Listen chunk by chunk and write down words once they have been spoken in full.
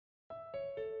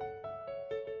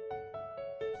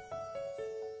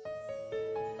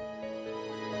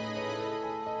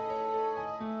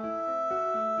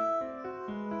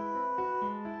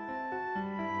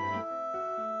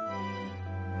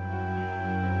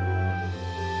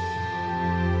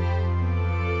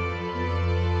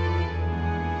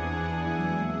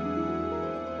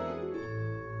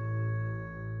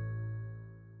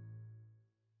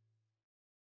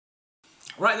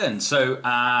Right then, so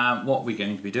what we're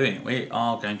going to be doing, we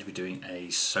are going to be doing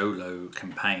a solo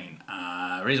campaign.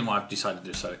 The reason why I've decided to do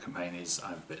a solo campaign is I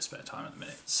have a bit of spare time at the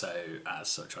minute, so as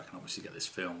such I can obviously get this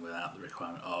filmed without the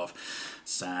requirement of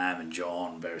Sam and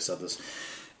John and various others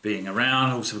being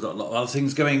around. Also we've got a lot of other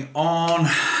things going on,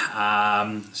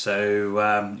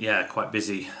 yeah, quite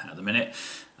busy at the minute,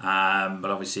 but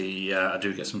obviously I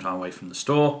do get some time away from the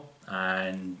store,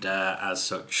 and as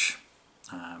such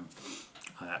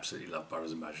I absolutely love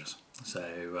Burrows and Badgers.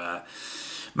 So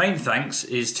main thanks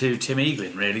is to Tim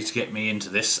Eaglin really to get me into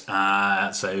this.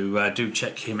 Do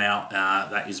check him out.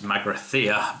 That is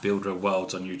Magrathea, Builder of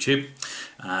Worlds on YouTube.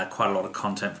 Quite a lot of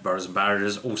content for Burrows and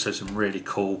Badgers. Also some really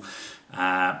cool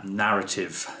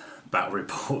narrative battle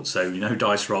reports. So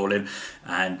dice rolling,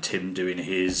 and Tim doing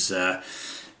his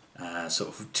sort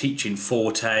of teaching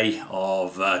forte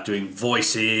of doing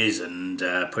voices and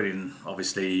putting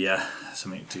obviously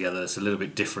something together that's a little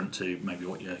bit different to maybe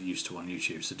what you're used to on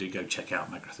YouTube. So do go check out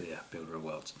Magrathea, Builder of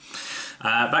Worlds.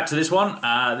 Back to this one.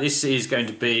 This is going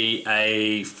to be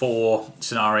a 4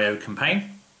 scenario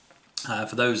campaign.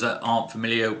 For those that aren't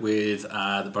familiar with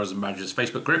the Burrows and Badgers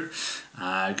Facebook group,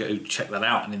 go check that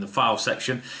out. And in the file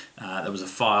section, there was a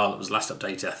file that was last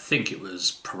updated. I think it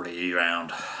was probably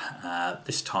around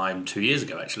this time 2 years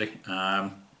ago, actually.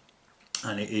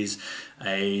 And it is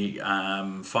a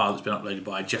file that's been uploaded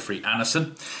by Jeffrey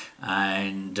Anderson,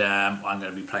 and I'm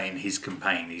going to be playing his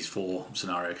campaign, his 4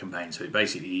 scenario campaign. So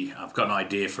basically, I've got an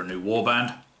idea for a new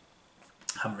warband.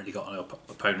 Haven't really got any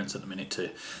opponents at the minute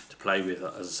to play with,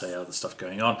 as I say, other stuff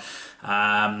going on.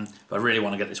 But I really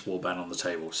want to get this warband on the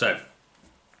table. So,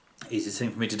 easiest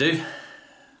thing for me to do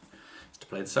is to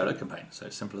play the solo campaign. So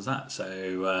simple as that.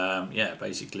 So yeah,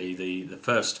 basically the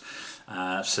first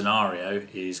scenario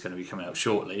is going to be coming out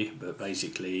shortly. But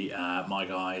basically, my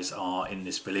guys are in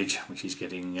this village, which is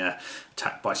getting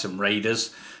attacked by some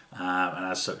raiders. And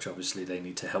as such, obviously, they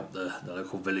need to help the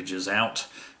local villagers out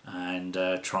and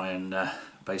try and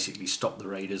basically stop the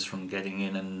raiders from getting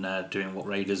in and doing what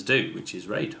raiders do, which is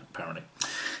raid, apparently.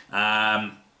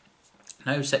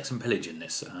 No sex and pillage in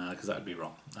this, because that would be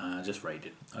wrong. Just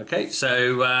raiding. Okay,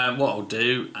 so what I'll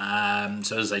do,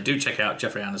 so as they do, check out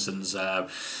Jeffrey Anderson's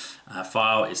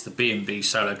file. It's the B&B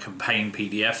solo campaign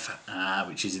PDF,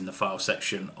 which is in the file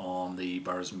section on the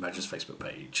Burrows and Badgers Facebook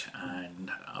page. And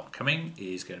upcoming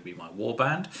is going to be my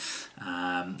warband,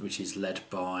 which is led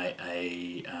by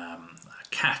a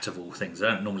cat of all things. I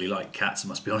don't normally like cats, I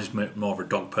must be honest, more of a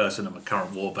dog person. I'm a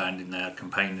current warband in their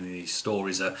campaign in these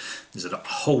stories. There's a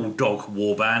whole dog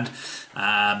warband.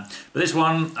 But this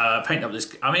one, paint up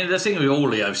this, I mean, the thing with all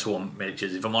Leo Swarm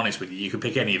miniatures, if I'm honest with you, you can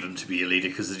pick any of them to be your leader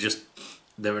because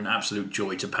they're an absolute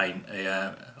joy to paint.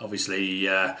 Obviously,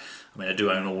 I mean, I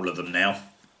do own all of them now,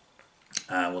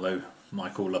 although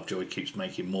Michael Lovejoy keeps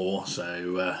making more,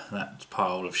 so that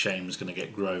pile of shame is going to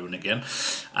get grown again.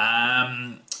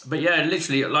 But yeah,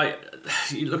 literally, like,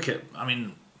 you look at, I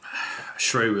mean, a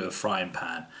shrew with a frying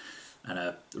pan and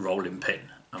a rolling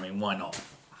pin. I mean, why not?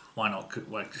 Why not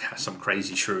have some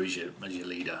crazy shrew as your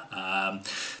leader?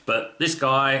 But this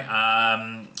guy,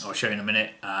 I'll show you in a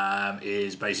minute,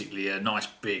 is basically a nice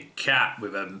big cat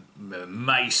with a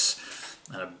mace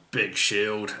and a big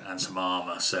shield and some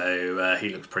armour. So he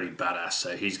looks pretty badass.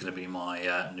 So he's going to be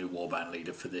my new warband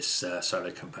leader for this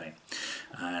solo campaign.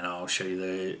 And I'll show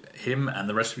you him and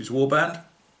the rest of his warband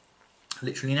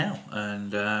literally now,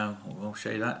 and we'll show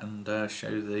you that and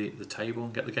show the table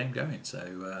and get the game going. So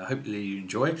hopefully you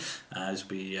enjoy. This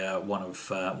will be one of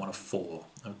 4.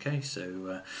 Okay,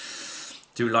 so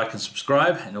do like and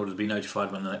subscribe in order to be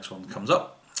notified when the next one comes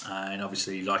up, and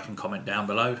obviously like and comment down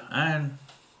below. And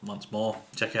once more,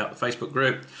 check out the Facebook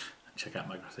group and check out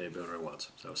Magrathea, Builder of Worlds.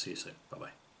 So I'll see you soon. Bye bye.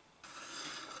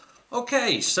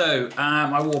 Okay, so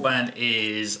my warband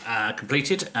is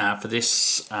completed. For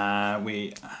this,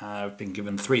 we have been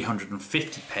given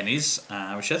 350 pennies,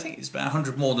 which I think is about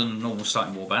 100 more than a normal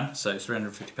starting warband. So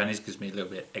 350 pennies gives me a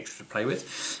little bit extra to play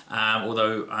with.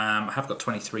 Although I have got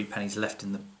 23 pennies left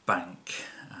in the bank.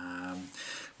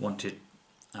 Wanted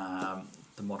the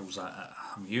models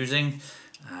I'm using.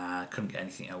 Couldn't get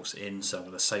anything else in, so I'm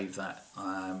going to save that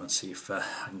and see if I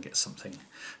can get something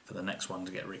for the next one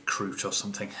to get a recruit or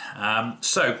something. My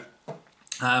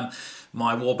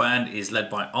warband is led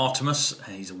by Artemis.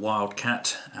 He's a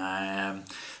wildcat.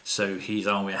 So he's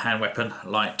armed with a hand weapon,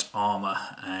 light armour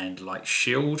and light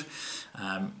shield.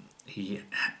 He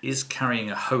is carrying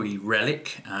a holy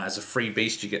relic. As a free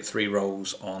beast, you get 3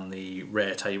 rolls on the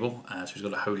rare table. So he's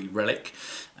got a holy relic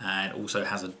and also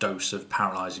has a dose of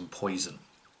paralysing poison.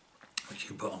 which you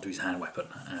can put onto his hand weapon.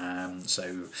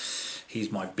 So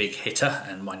he's my big hitter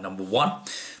and my number 1.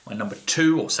 My number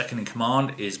 2, or second in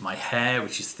command, is my hare,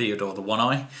 which is Theodore the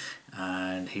One-Eye,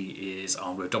 and he is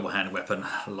armed with a double-handed weapon,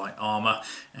 light armour,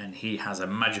 and he has a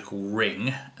magical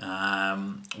ring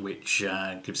which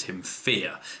gives him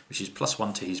fear, which is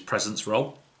 +1 to his presence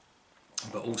roll,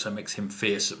 but also makes him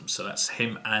fearsome. So that's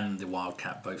him and the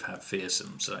wildcat both have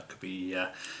fearsome, so that could be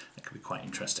quite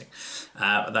interesting.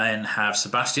 Then have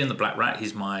Sebastian the Black Rat.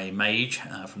 He's my mage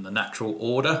from the natural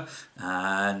order,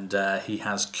 and he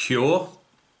has cure.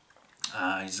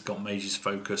 He's got mage's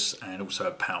focus and also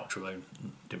a pouch, although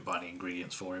didn't buy any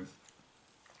ingredients for him.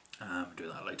 We'll do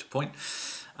that at a later point.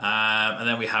 And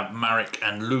then we have Marek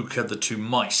and Luca, the 2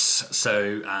 mice.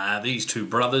 So these 2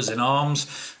 brothers in arms.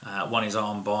 One is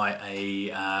armed by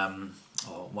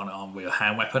one armed with a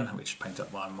hand weapon, which is painted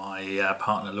up by my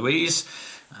partner Louise.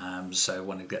 So I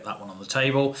wanted to get that one on the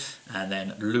table. And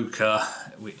then Luca,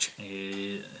 which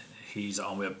is he's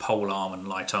armed with a pole arm and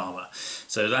light armour.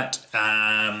 So that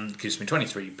gives me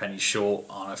 23 pennies short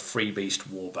on a free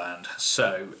beast warband.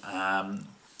 So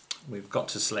we've got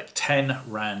to select 10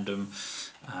 random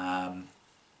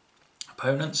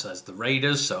opponents as the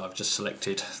raiders. So I've just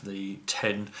selected the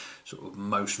 10 sort of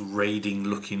most raiding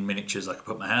looking miniatures I could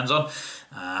put my hands on,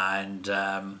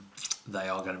 and they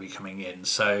are going to be coming in.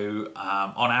 So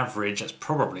on average that's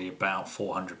probably about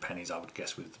 400 pennies, I would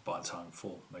guess, by the time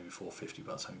maybe 450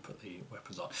 by the time you put the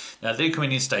weapons on. Now they do come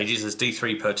in stages. There's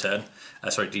D3 per turn,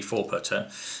 D4 per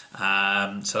turn,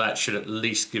 so that should at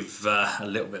least give a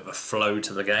little bit of a flow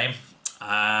to the game.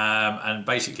 And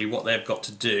basically what they've got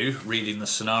to do, reading the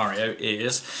scenario,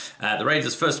 is the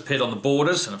raiders first appeared on the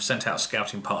borders and have sent out a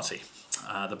scouting party.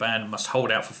 The band must hold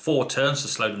out for 4 turns to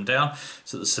slow them down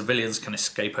so that the civilians can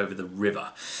escape over the river.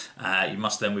 You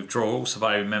must then withdraw all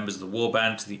surviving members of the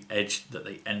warband to the edge that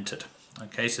they entered.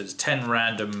 Okay, so there's 10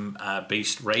 random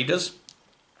beast raiders,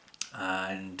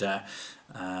 and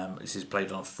this is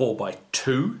played on a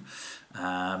 4x2.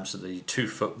 So the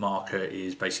 2-foot marker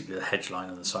is basically the hedge line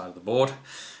on the side of the board,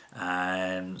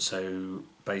 and so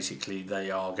basically they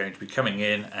are going to be coming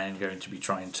in and going to be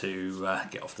trying to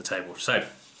get off the table. So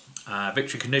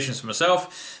victory conditions for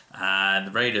myself and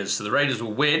the raiders. So the raiders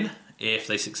will win if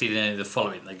they succeed in any of the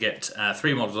following. They get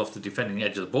 3 models off the defending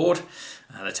edge of the board.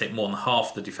 They take more than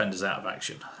half the defenders out of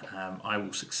action. I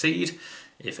will succeed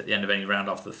if at the end of any round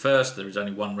after the first there is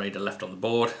only 1 raider left on the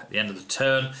board. At the end of the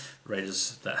turn,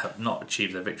 raiders that have not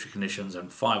achieved their victory conditions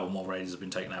and 5 or more raiders have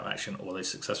been taken out of action, or they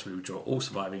successfully withdraw all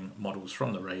surviving models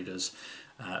from the raiders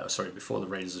before the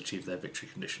raiders achieve their victory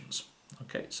conditions.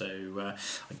 Okay, so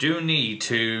I do need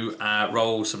to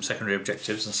roll some secondary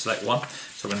objectives and select one,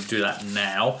 so I'm going to do that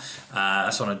now.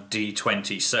 That's on a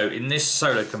D20. So in this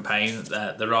solo campaign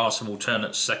there are some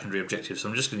alternate secondary objectives, so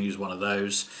I'm just going to use one of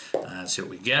those and see what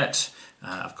we get.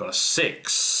 I've got a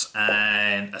 6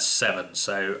 and a 7,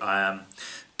 so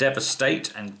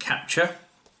devastate and capture.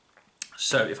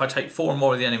 So if I take 4 or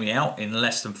more of the enemy out in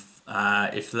less than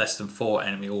if less than 4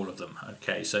 enemy, all of them.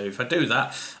 Okay, so if I do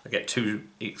that, I get 2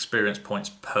 experience points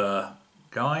per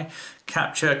guy.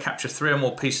 Capture 3 or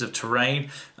more pieces of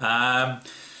terrain. I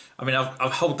mean,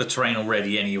 I've held the terrain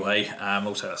already anyway.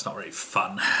 Also, that's not really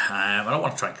fun. I don't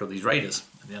want to try and kill these raiders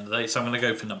at the end of the day, so I'm going to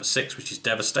go for number 6, which is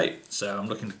devastate. So I'm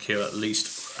looking to kill at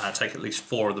least, take at least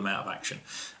 4 of them out of action.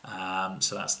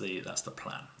 So that's the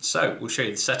plan. So we'll show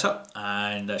you the setup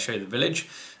and show you the village,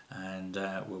 and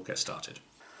we'll get started.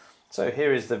 So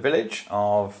here is the village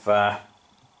of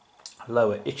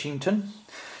Lower Itchington,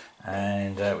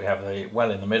 and we have the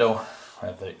well in the middle. We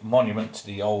have the monument to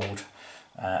the old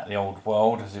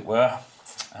world, as it were.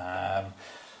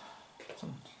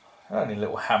 Only a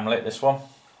little hamlet, this one.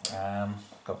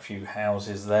 Got a few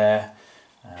houses there,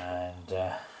 and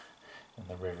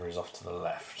the river is off to the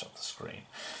left of the screen.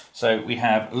 So we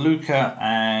have Luca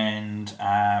and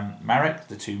Marek,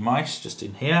 the 2 mice, just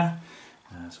in here.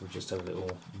 So we'll just have a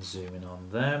little zoom in on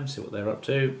them, see what they're up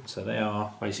to. So they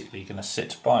are basically going to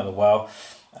sit by the well.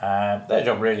 Their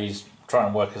job really is try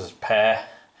and work as a pair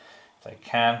if they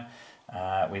can.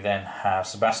 We then have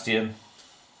Sebastian.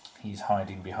 He's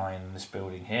hiding behind this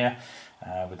building here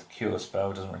with the cure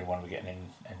spell. Doesn't really want to be getting in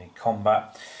any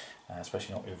combat,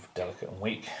 especially not with delicate and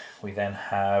weak. We then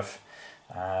have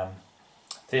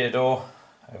Theodore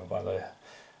over by the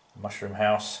mushroom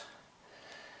house.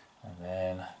 And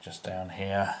then just down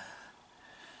here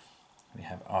we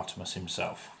have Artemis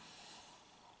himself.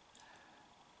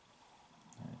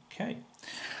 Okay,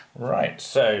 right,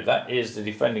 so that is the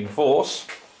defending force,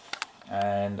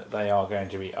 and they are going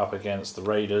to be up against the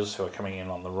raiders who are coming in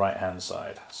on the right hand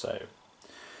side. So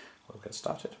we'll get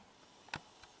started.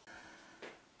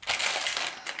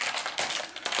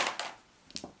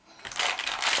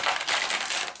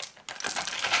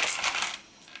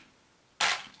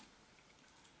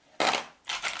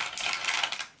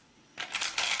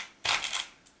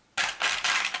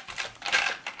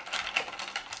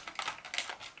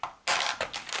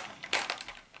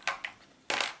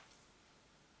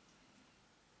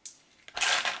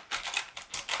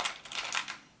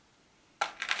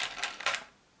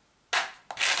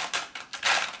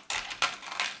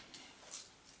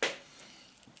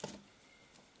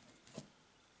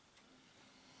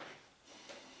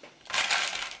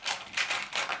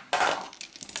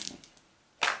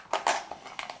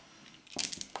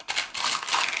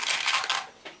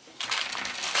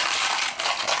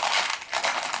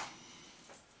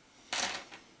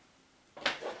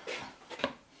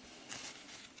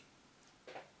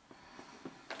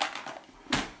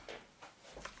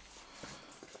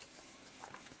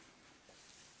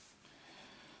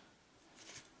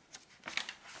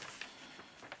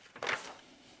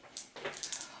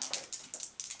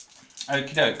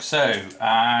 Okie doke, so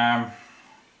okay.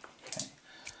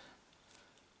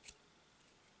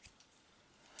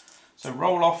 So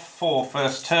roll off for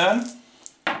first turn,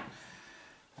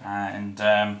 and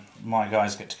my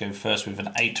guys get to go first with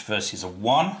an 8 versus a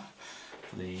 1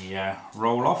 for the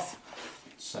roll off.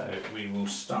 So we will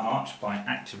start by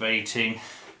activating,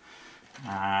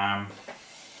 I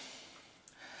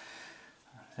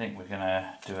think we're going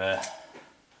to do a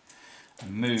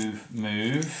move.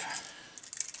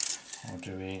 Or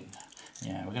do we?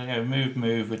 Yeah, we're going to go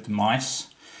move with the mice.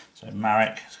 So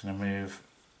Marek is going to move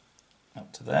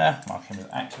up to there, mark him as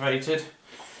activated.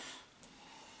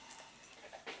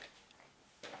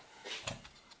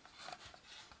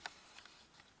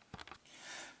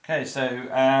 Okay, so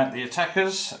the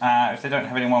attackers, if they don't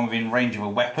have anyone within range of a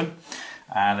weapon,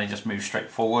 they just move straight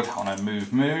forward on a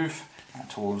move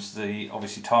towards the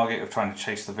obviously target of trying to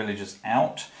chase the villagers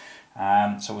out.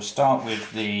 So we'll start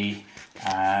with the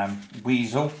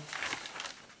weasel,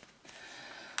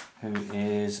 who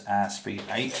is speed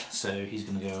 8, so he's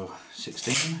going to go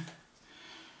 16.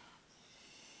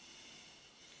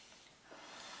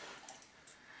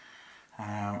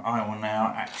 I will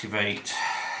now activate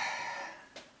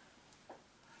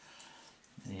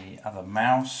the other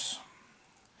mouse,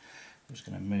 who's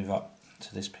going to move up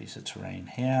to this piece of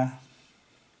terrain here.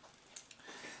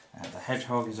 The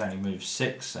hedgehog is only moved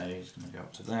 6, so he's going to go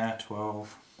up to there,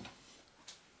 12.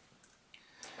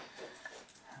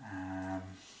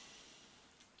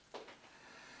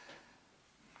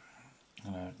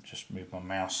 I'm going to just move my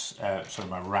mouse,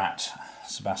 my rat,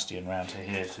 Sebastian, round to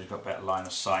here, so he's got better line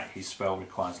of sight. His spell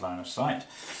requires line of sight.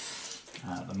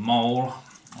 The mole,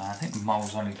 I think the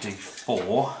mole's only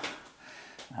D4.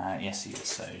 Yes, he is,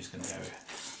 so he's going to go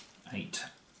 8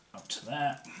 up to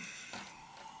there.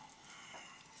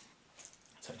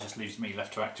 So it just leaves me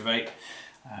left to activate.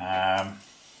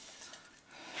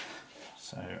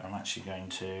 So I'm actually going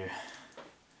to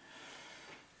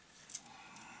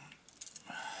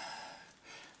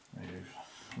move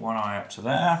one eye up to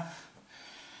there,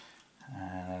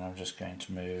 and then I'm just going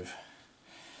to move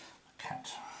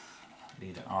cat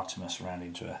leader Artemis around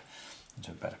into a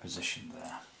better position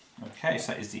there. Okay,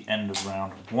 so that is the end of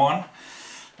round 1.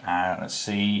 Let's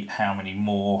see how many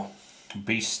more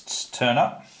beasts turn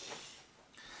up.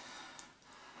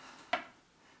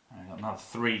 I've got another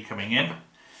 3 coming in.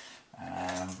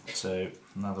 So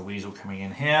another weasel coming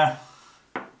in here.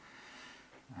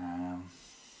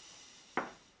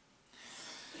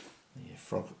 The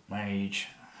frog mage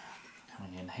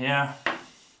coming in here.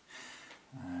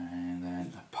 And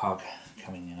then a pug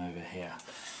coming in over here.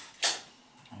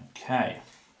 Okay.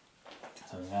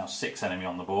 So there's now 6 enemy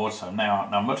on the board, so I'm now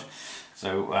outnumbered.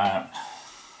 So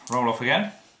roll off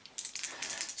again.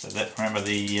 So that, remember,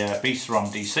 the beasts are on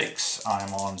D6,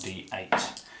 I'm on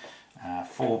D8.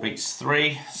 4 beats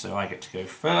 3, so I get to go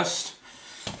first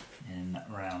in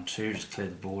round 2. Just clear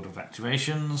the board of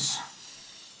activations.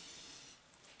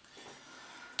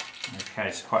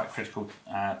 Okay, so quite a critical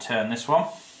turn, this one.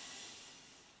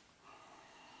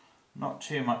 Not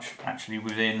too much actually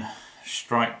within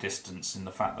strike distance, in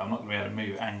the fact that I'm not going to be able to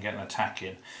move and get an attack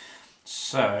in.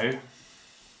 So I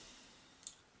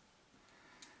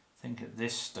think at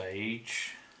this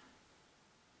stage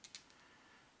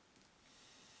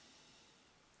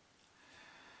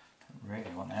I don't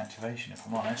really want the activation, if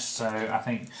I'm honest. So I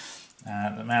think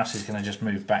the mouse is going to just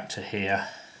move back to here,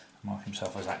 mark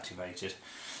himself as activated.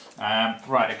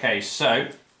 Right, okay, so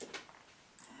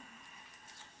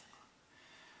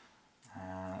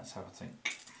let's have a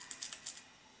think.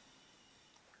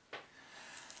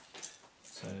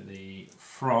 So the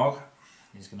frog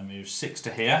is going to move 6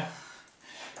 to here.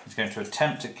 He's going to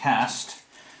attempt to cast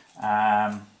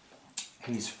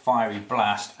his fiery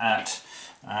blast at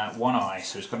one eye.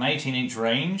 So it's got an 18-inch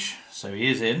range, so he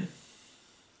is in.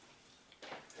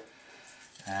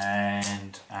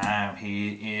 And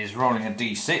he is rolling a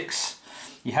d6.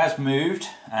 He has moved,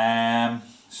 but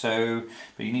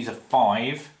he needs a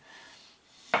 5.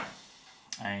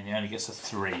 And he only gets a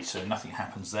 3, so nothing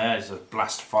happens there. As a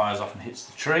blast fires off and hits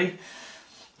the tree.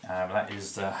 That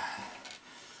is the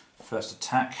first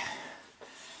attack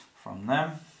from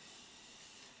them.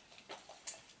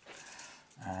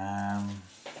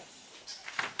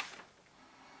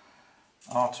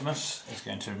 Artemis is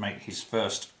going to make his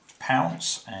first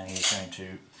pounce, and he's going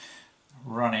to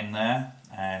run in there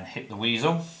and hit the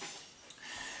weasel.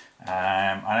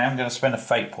 I am going to spend a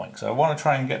fate point, so I want to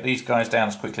try and get these guys down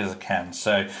as quickly as I can.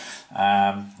 So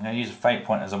I'm going to use a fate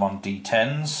point as I'm on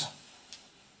D10s.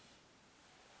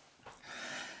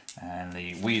 And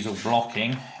the weasel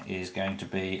blocking is going to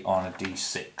be on a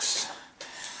D6.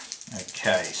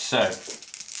 Okay, so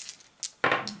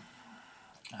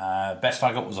Best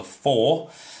I got was a 4.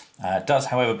 It does,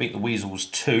 however, beat the weasels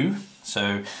 2.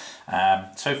 So,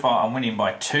 so far I'm winning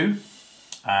by 2.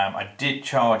 I did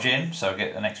charge in, so I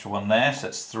get an extra 1 there, so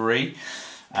that's 3.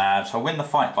 So I win the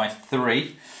fight by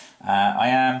 3. I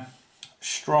am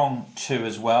strong 2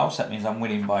 as well, so that means I'm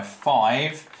winning by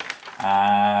 5.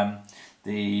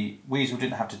 The weasel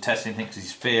didn't have to test anything because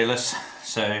he's fearless,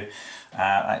 so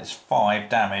that is 5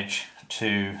 damage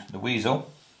to the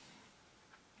weasel.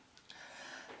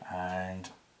 And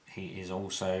he is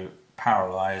also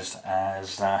paralysed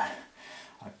as I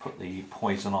put the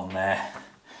poison on there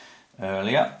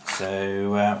earlier. So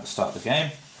let's start the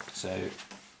game. So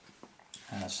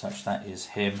as such, that is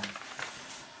him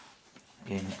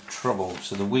in trouble.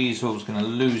 So the weasel is going to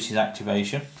lose his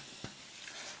activation.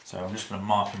 So I'm just going to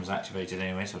mark him as activated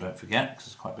anyway, so I don't forget, because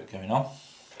there's quite a bit going on.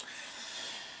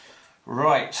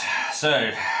 Right, so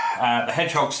the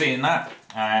hedgehog's seeing that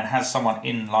and has someone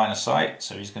in line of sight,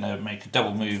 so he's going to make a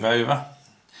double move over.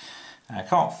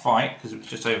 Can't fight because it was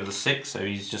just over the 6, so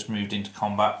he's just moved into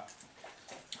combat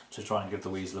to try and give the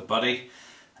weasel a buddy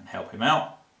and help him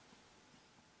out.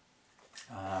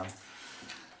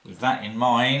 With that in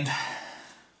mind,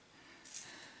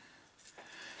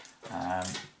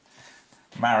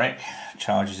 Marek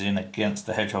charges in against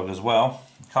the hedgehog as well.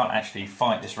 Can't actually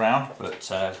fight this round, but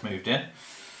has moved in.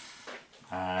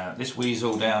 This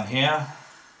weasel down here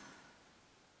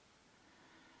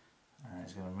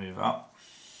is going to move up.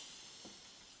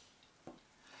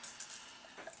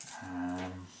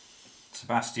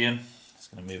 Sebastian is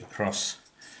going to move across.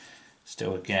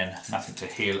 Still, again, nothing to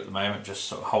heal at the moment, just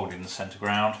sort of holding the centre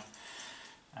ground.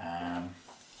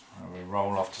 We'll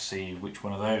roll off to see which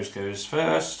one of those goes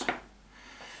first.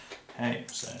 Okay,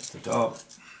 so it's the dog.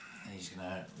 He's going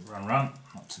to run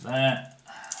up to there.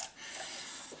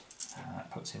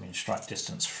 That puts him in strike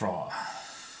distance from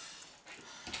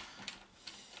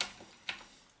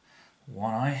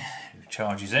One Eye, who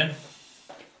charges in.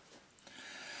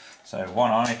 So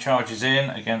One Eye charges in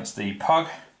against the pug.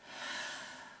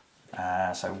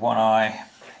 So One Eye,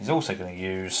 he's also going to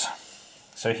use.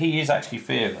 So he is actually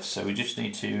fearless. So we just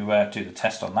need to do the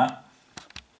test on that.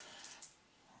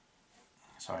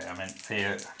 Sorry, I meant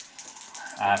fearsome.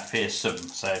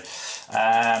 So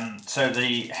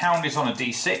the hound is on a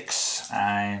D6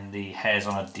 and the hare's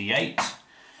on a D8.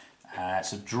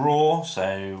 It's a draw,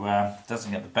 so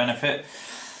doesn't get the benefit.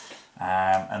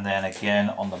 And then again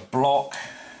on the block,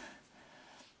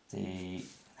 the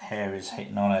hare is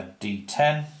hitting on a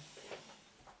D10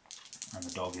 and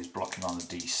the dog is blocking on a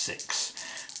D6.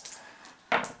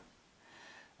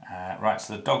 Right,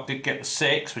 so the dog did get the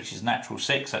 6, which is natural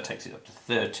 6, that takes it up to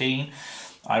 13.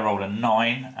 I rolled a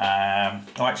 9.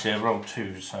 Oh, actually, I rolled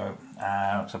 2, so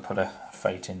I put a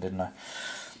fate in, didn't I?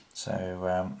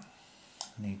 So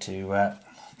need to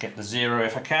get the 0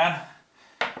 if I can,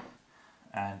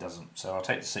 and doesn't. So I'll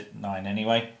take the 9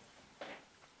 anyway,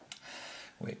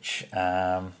 which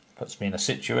puts me in a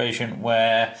situation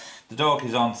where the dog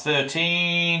is on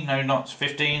 13. No, not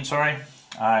 15. Sorry,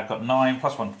 I've got 9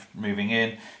 plus 1 moving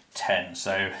in, 10.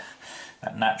 So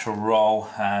that natural roll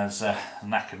has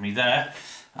knackered me there.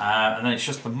 And then it's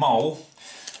just the mole,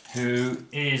 who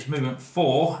is movement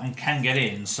 4 and can get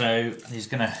in, so he's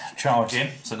going to charge in.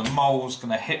 So the mole's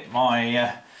going to hit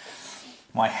my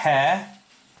my hare.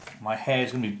 My hare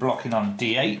is going to be blocking on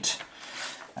D8.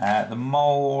 The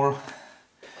mole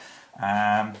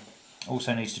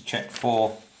also needs to check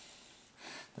for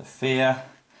the fear.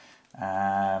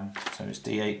 So it's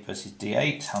D8 versus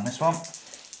D8 on this one.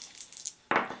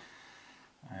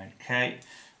 Okay,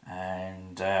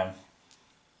 and in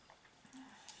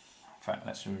fact,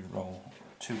 let's roll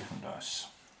 2 different dice,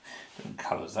 different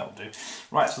colours. That will do.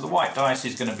 Right, so the white dice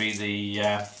is going to be the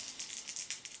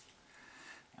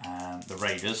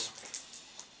raiders.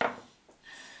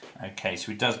 Okay,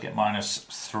 so he does get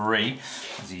 -3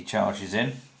 as he charges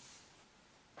in.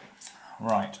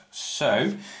 Right,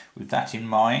 so with that in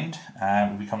mind,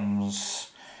 it becomes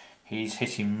he's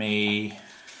hitting me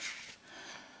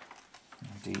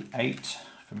D8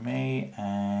 for me,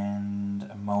 and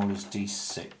a mole is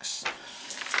D6.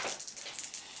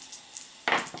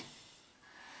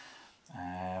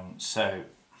 So,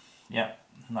 yeah,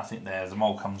 nothing there. The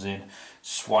mole comes in,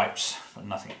 swipes, but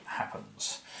nothing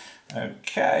happens.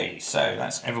 Okay, so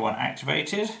that's everyone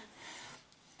activated.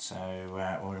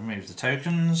 So we'll remove the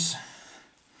tokens.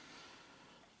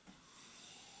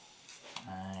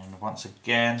 And once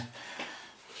again,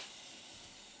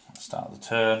 let's start the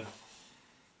turn.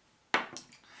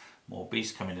 More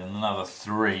beasts coming in, another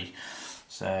 3.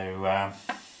 So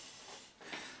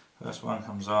first one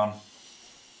comes on.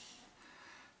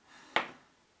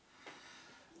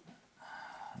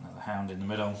 Another hound in the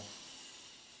middle,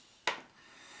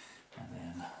 and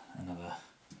then another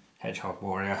hedgehog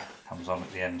warrior comes on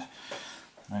at the end.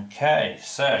 Okay,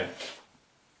 so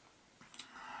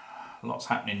lots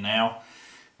happening now.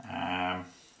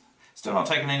 Still not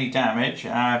taking any damage.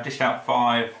 I've dished out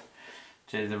 5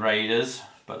 to the raiders,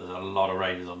 but there's a lot of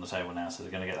raiders on the table now, so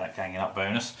they're going to get that ganging up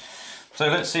bonus. So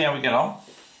let's see how we get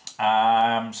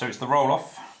on. So it's the roll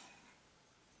off.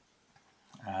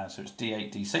 So it's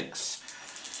D8, D6.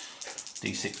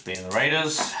 D6 being the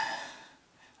raiders.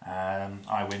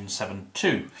 I win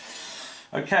 7-2.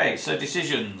 Okay, so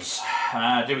decisions.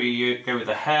 Do we go with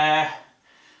the hare,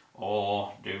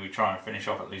 or do we try and finish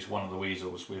off at least one of the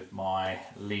weasels with my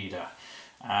leader?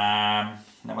 Now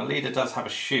my leader does have a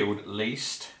shield at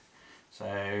least, so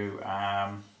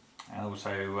and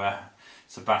also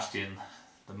Sebastian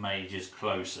the mage is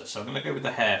closer, so I'm going to go with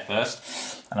the hare first,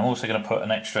 and I'm also going to put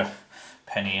an extra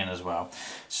penny in as well.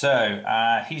 So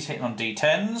he's hitting on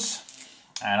D10s,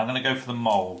 and I'm going to go for the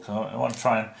mole because I want to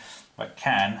try and, if I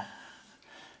can,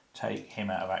 take him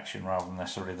out of action rather than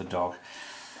necessarily the dog.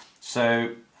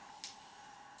 So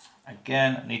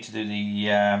again, I need to do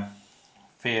the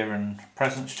fear and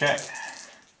presence check,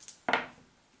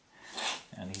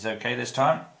 and he's okay this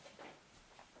time.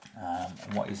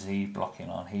 And what is he blocking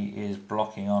on? He is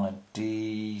blocking on a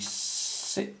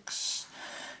D6.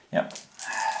 Yep.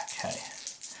 Okay.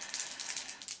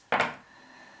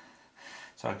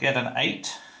 So I get an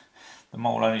 8. The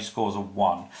mole only scores a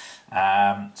 1.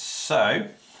 So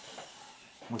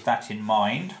with that in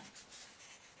mind,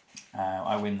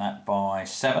 I win that by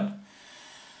 7.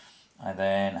 I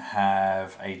then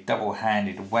have a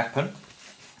double-handed weapon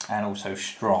and also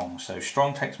strong. So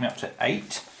strong takes me up to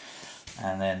 8,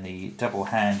 and then the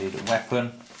double-handed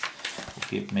weapon will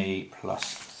give me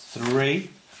 +3,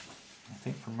 I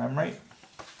think, from memory.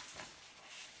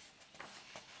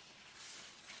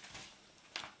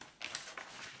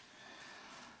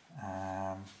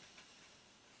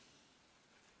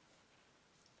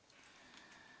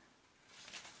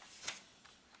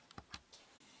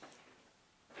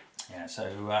 Yeah,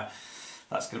 so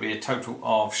that's going to be a total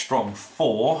of strong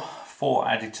 4. 4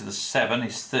 added to the 7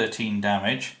 is 13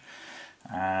 damage.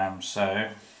 So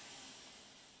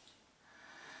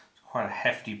it's quite a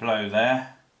hefty blow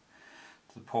there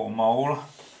to the poor mole,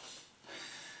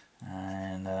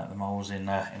 and the mole's in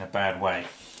a bad way.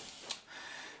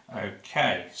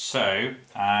 Okay, so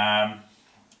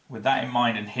with that in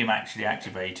mind and him actually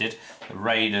activated, the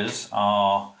raiders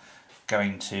are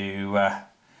going to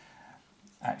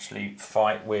actually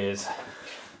fight with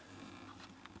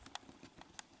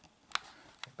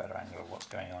a better angle of what's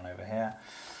going on over here.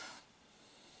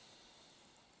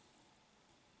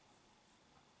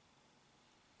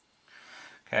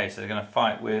 Okay, so they're going to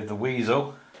fight with the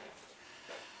weasel,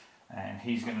 and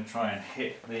he's going to try and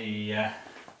hit the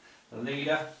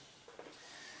leader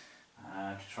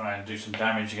to try and do some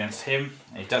damage against him.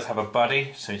 He does have a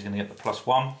buddy, so he's going to get the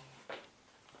 +1.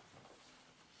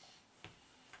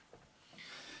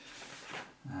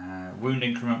 Wound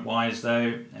increment wise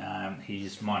though,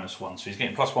 he's -1, so he's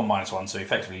getting +1, -1, so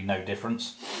effectively no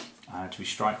difference to his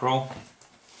strike roll.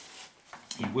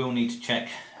 He will need to check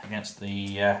against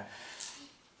the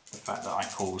fact that I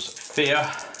cause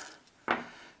fear,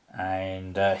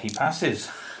 and he passes.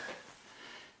 A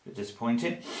bit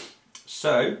disappointing.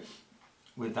 So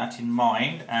with that in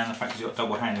mind, and the fact he's got a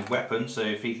double-handed weapon, so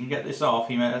if he can get this off,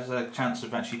 he has a chance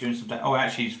of actually doing some damage. Oh,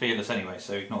 actually he's fearless anyway,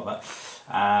 so ignore that.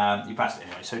 You passed it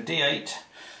anyway. So D8,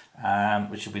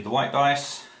 which will be the white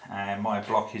dice, and my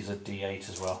block is a D8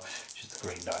 as well, which is the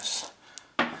green dice.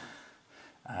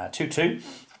 2-2.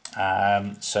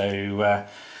 So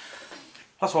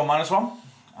 +1, -1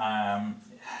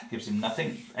 gives him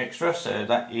nothing extra, so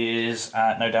that is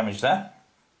no damage there.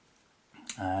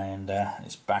 And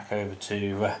it's back over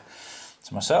to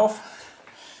myself.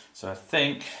 So I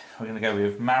think we're going to go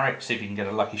with Marek, see if he can get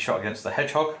a lucky shot against the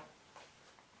hedgehog,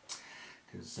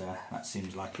 because that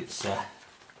seems like it's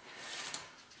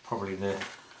probably the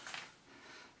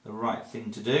right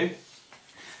thing to do.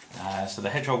 So the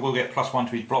hedgehog will get +1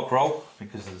 to his block roll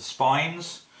because of the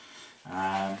spines,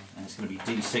 and it's going to be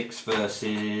D6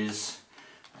 versus.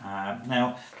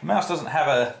 Now the mouse doesn't have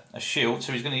a shield,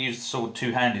 so he's going to use the sword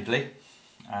two-handedly.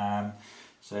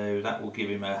 So that will give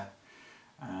him a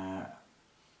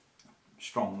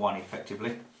strong 1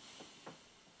 effectively.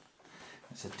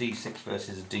 It's a D6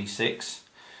 versus a D6,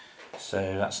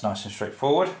 so that's nice and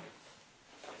straightforward.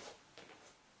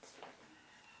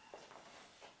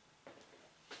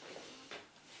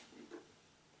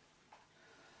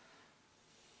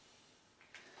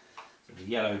 So the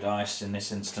yellow dice in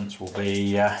this instance will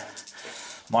be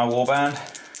my warband,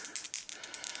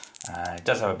 He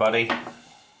does have a buddy,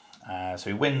 so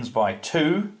he wins by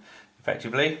 2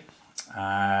 effectively.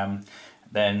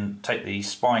 Then take the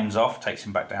spines off, takes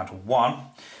him back down to 1.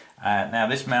 Now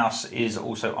this mouse is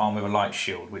also armed with a light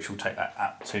shield, which will take that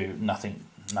up to nothing.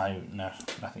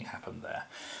 Nothing happened there.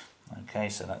 Okay,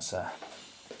 so that's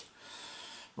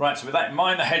right. So with that in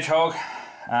mind, the hedgehog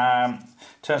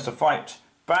turns to fight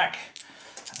back,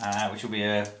 which will be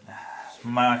a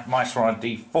mice on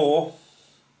d4.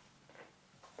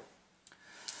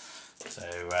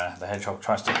 So the hedgehog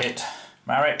tries to hit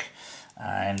Marek,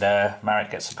 and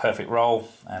Marek gets a perfect roll,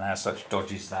 and as such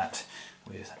dodges that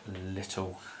with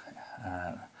little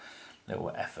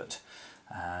effort.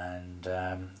 And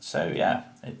so yeah,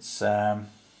 it's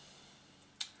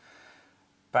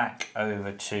back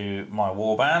over to my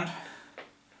warband,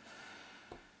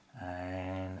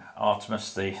 and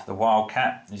Artemis, the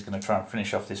wildcat, is going to try and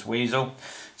finish off this weasel.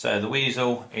 So the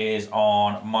weasel is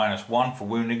on -1 for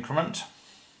wound increment,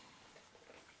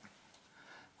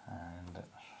 and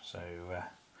so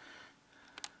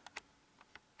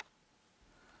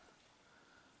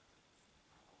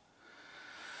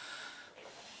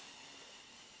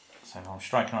so I'm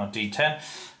striking on a d10.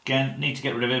 Again, need to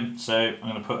get rid of him, so I'm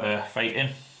going to put a fate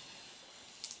in.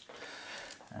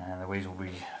 And the weasel will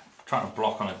be trying to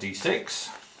block on a d6,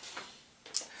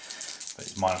 but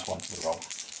it's -1 to the roll.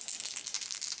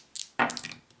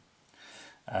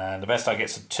 And the best I get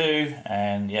is a 2,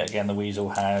 and yet again the weasel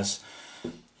has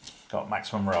got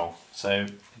maximum roll. So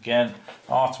again,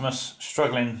 Artemis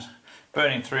struggling,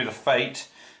 burning through the fate,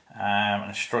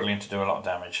 and struggling to do a lot of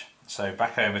damage. So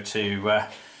back over to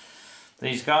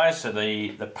these guys. So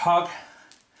the pug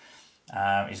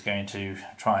is going to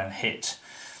try and hit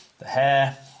the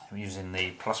hare using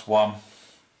the +1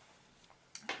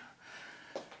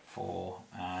 for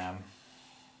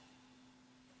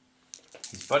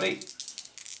his buddy.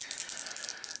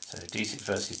 So d6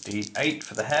 versus d8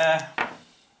 for the hare,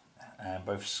 and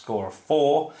both score a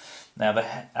 4. Now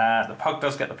the pug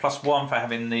does get the +1 for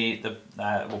having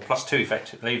well, +2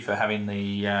 effectively for having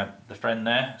the friend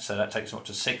there, so that takes him up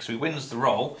to 6. So he wins the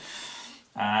roll.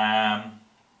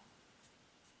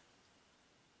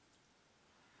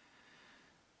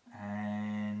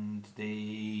 And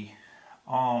the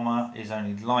armour is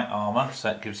only light armour, so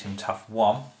that gives him tough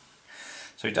 1.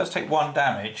 So he does take 1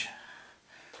 damage,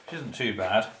 which isn't too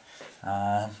bad.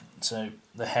 So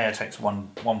the hare takes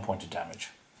one point of damage.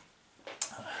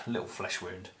 A little flesh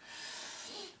wound.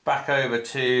 Back over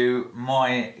to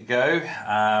my go.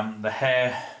 The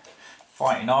hare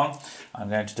fighting on. I'm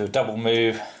going to do a double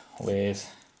move with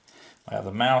my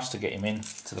other mouse to get him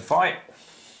into the fight.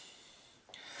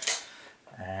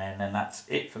 And then that's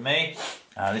it for me.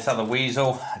 This other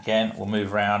weasel again will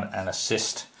move around and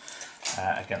assist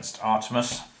against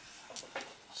Artemis.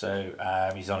 So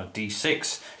he's on a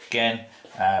d6 again,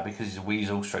 because he's a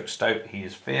weasel stroke stoat, he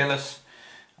is fearless.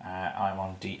 I'm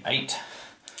on d8,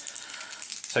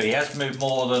 so he has moved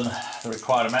more than the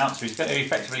required amount, so he's going to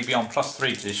effectively be on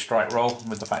 +3 to his strike roll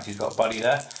with the fact he's got a buddy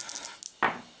there.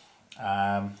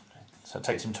 So it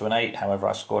takes him to an 8, however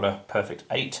I scored a perfect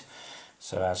 8,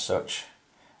 so as such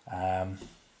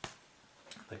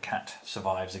the cat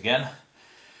survives again.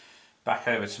 Back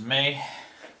over to me.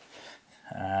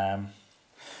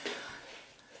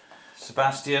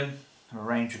 Sebastian, a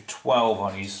range of 12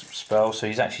 on his spell, so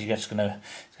he's actually just going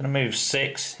to move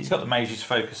 6. He's got the mage's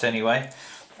focus anyway.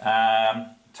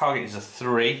 Target is a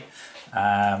 3.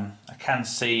 I can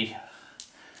see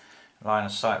line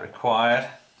of sight required,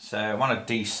 so I'm on a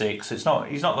d6. He's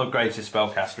not the greatest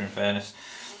spellcaster in fairness.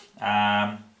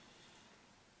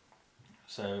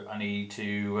 So I need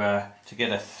to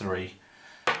get a 3,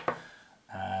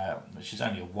 which is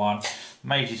only a 1.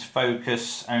 Mage's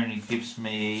focus only gives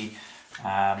me,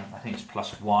 I think it's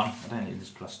 +1. I don't think there's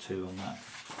 +2 on that.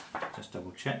 Just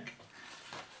double check.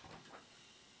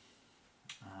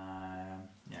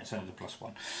 Yeah, it's only the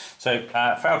 +1. So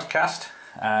failed to cast,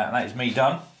 and that is me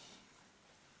done.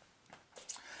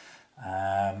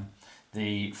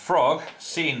 The frog,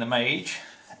 seeing the mage,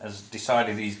 has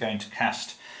decided he's going to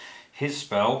cast his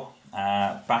spell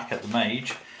back at the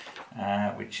mage,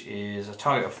 which is a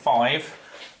target of 5.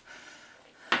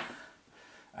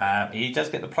 He does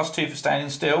get the +2 for standing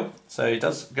still, so he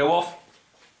does go off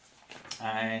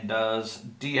and does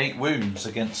d8 wounds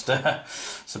against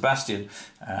Sebastian.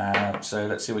 So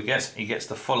let's see what he gets. He gets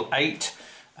the full 8,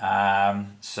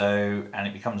 and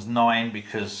it becomes 9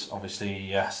 because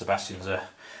obviously Sebastian's a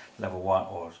level 1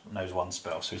 or knows 1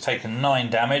 spell. So he's taken 9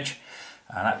 damage,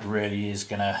 and that really is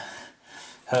going to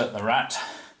hurt the rat.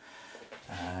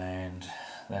 And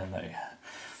then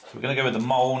so we're going to go with the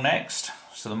mole next.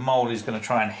 So the mole is going to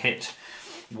try and hit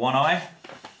One Eye.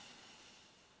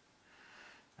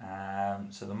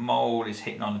 So the mole is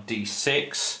hitting on a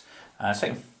d6. It's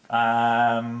taking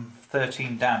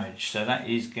 13 damage, so that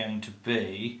is going to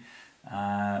be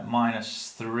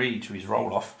 -3 to his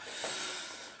roll off.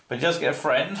 But he does get a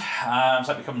friend, so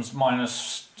that becomes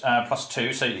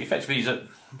 +2, so effectively he's at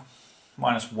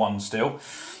 -1 still.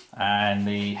 And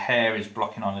the hare is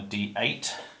blocking on a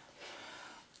d8.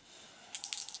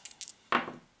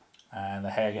 And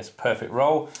the hare gets a perfect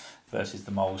roll versus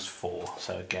the mole's 4.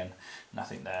 So again,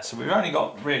 nothing there. So we've only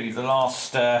got really the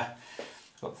last,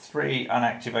 got 3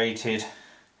 unactivated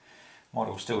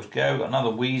models still to go. We've got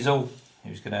another weasel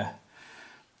who's going to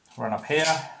run up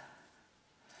here.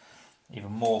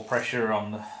 Even more pressure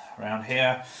on the around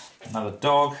here. Another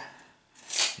dog.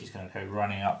 He's going to go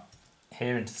running up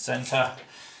here into the centre.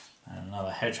 And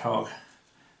another hedgehog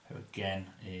who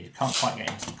again he can't quite get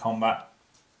into the combat.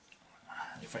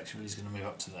 Effectively he's going to move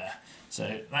up to there.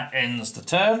 So that ends the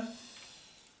turn.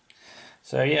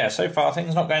 So yeah, so far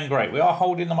things not going great. We are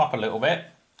holding them up a little bit.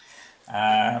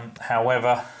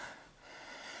 However,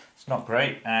 it's not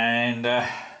great. And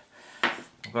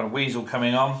we've got a weasel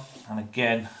coming on, and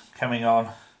again coming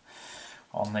on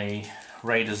the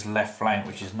Raiders' left flank,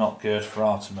 which is not good for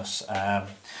Artemis.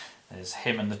 There's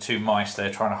him and the 2 mice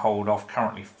there trying to hold off,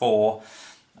 currently 4.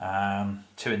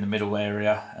 2 in the middle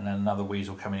area, and then another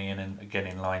weasel coming in and again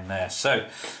in line there. So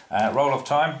roll off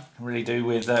time, really do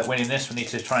with winning this. We need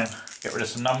to try and get rid of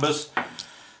some numbers,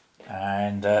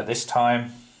 and this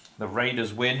time the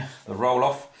Raiders win the roll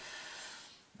off,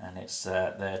 and it's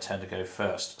their turn to go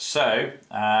first. So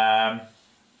I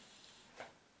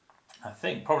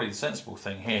think probably the sensible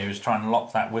thing here is try and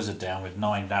lock that wizard down with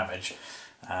 9 damage,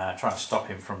 try and stop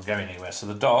him from going anywhere. So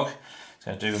the dog is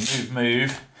going to do a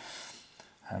move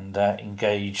and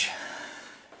engage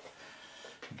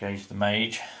the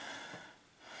mage.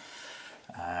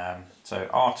 So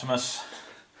Artemis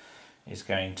is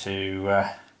going to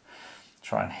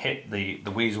try and hit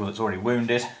the weasel that's already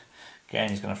wounded. Again,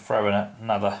 he's going to throw in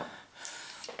another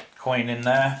coin in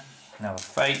there, another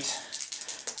fate.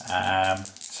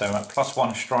 So a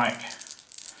 +1 strike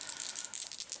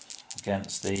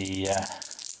against the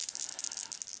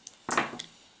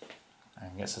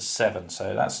and gets a 7,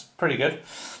 so that's pretty good.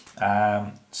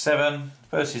 7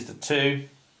 versus the 2.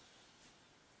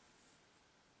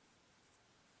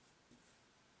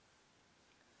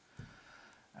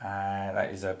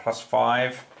 That is a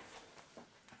 +5.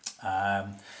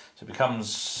 So it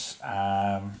becomes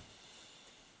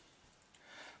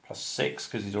 +6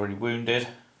 because he's already wounded.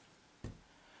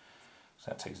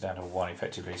 So that takes down to 1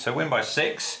 effectively. So win by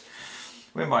 6.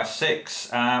 Win by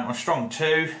 6. I'm strong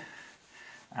 2.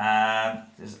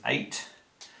 There's 8.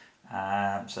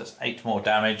 So that's 8 more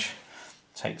damage.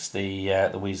 Takes the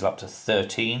weasel up to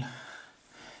 13,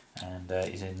 and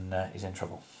he's in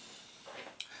trouble.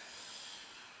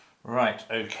 Right.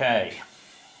 Okay.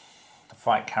 The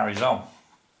fight carries on.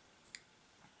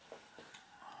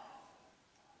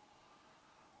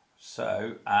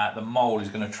 So the mole is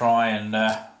going to try and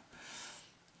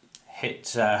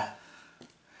hit the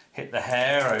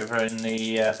hare over in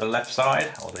the left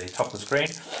side, or the top of the screen,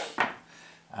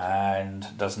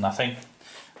 and does nothing.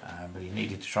 But he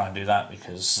needed to try and do that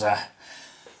because the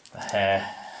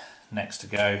hare next to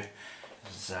go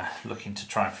is looking to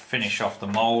try and finish off the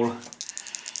mole.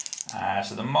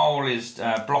 So the mole is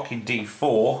blocking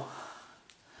D4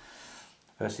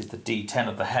 versus the D10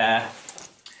 of the hare.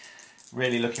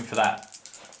 Really looking for that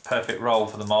perfect roll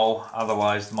for the mole,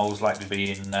 otherwise the mole's likely to be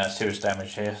in serious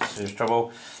damage here, serious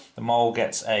trouble. The mole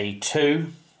gets a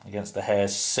 2 against the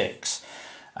hare's 6.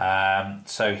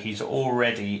 So he's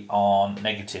already on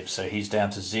negative, so he's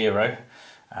down to 0.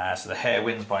 So the hare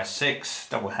wins by 6,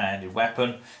 double-handed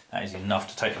weapon. That is enough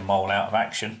to take the mole out of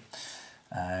action.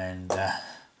 And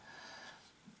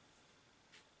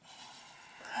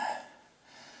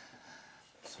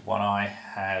so One Eye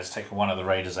has taken one of the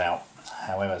raiders out.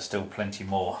 However, still plenty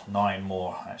more, 9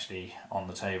 more actually on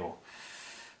the table.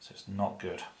 So it's not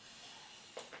good.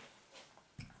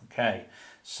 Okay,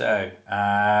 so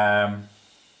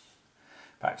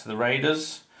back to the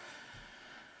raiders.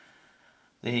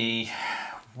 The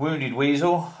wounded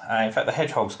weasel, in fact the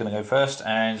hedgehog's going to go first,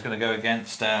 and he's going to go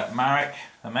against Marek,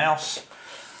 the mouse.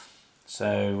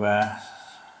 So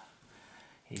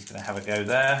he's going to have a go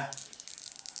there.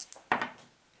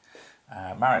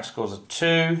 Marek scores a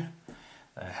 2,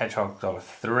 the hedgehog got a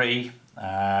 3.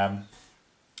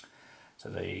 So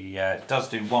it does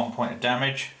do 1 point of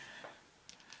damage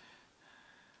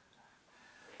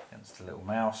against the little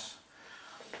mouse.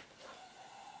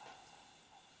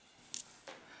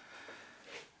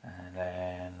 And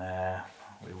then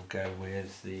we will go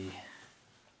with the...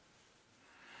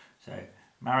 So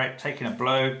Marek taking a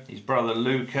blow. His brother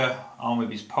Luca, armed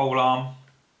with his pole arm,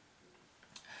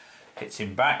 hits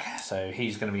him back. So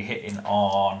he's going to be hitting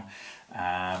on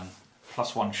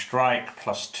 +1 strike,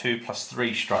 +2,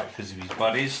 +3 strike because of his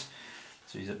buddies.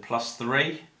 So he's at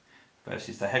 +3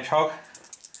 versus the hedgehog.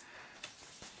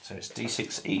 So it's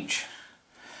d6 each.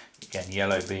 Again,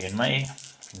 yellow being me.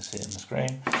 You can see it on the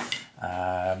screen.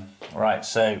 Right,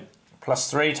 so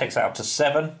 +3 takes that up to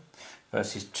 7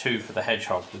 versus 2 for the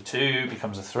hedgehog. The 2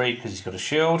 becomes a 3 because he's got a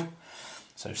shield.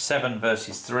 So 7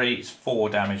 versus 3 is 4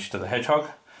 damage to the hedgehog.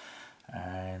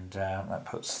 And that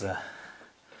puts the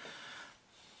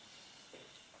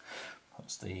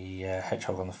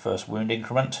hedgehog on the first wound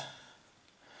increment.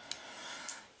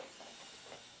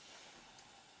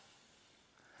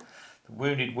 The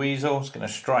wounded weasel is going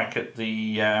to strike at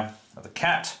the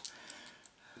cat.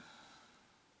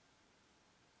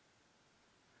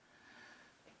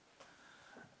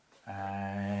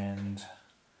 And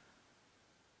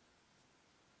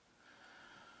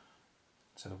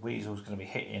so the weasel is going to be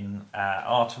hitting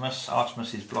Artemis.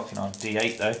 Artemis is blocking on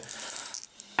d8 though,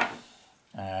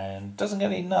 and doesn't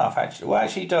get enough actually. Well,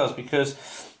 actually he does, because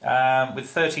with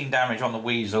 13 damage on the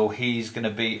weasel, he's going to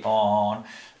be on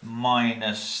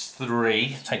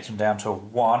 -3, takes him down to a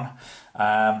 1.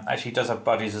 Actually he does have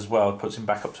buddies as well, puts him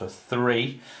back up to a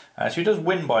 3. So he does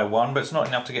win by 1, but it's not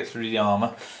enough to get through the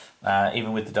armour.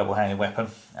 Even with the double-handed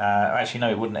weapon. Actually no,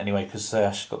 it wouldn't anyway, because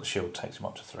she's got the shield, takes him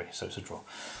up to 3, so it's a draw.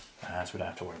 So we don't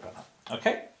have to worry about that.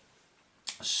 Okay,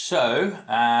 so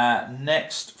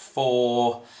next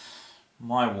for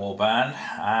my warband,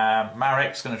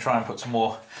 Marek's going to try and put some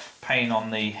more pain on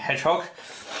the hedgehog.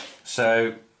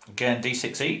 So again,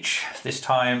 d6 each. This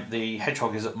time the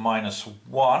hedgehog is at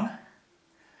 -1,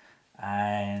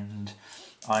 and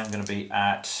I'm going to be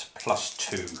at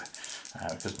 +2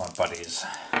 because my buddies.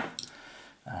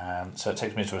 So it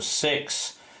takes me to a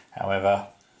 6, however,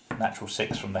 natural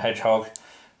 6 from the hedgehog,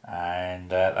 and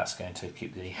that's going to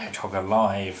keep the hedgehog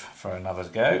alive for another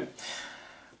go.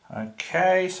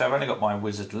 Okay, so I've only got my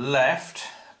wizard left,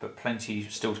 but plenty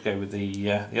still to go with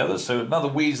the others. So another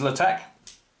weasel attack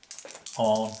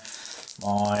on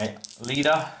my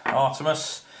leader,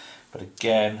 Artemis, but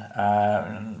again,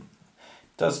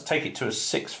 does take it to a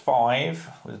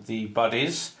 6-5 with the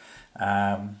buddies.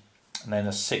 And then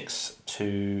a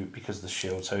 6-2 because of the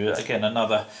shield. So again,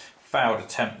 another failed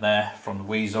attempt there from the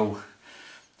weasel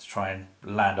to try and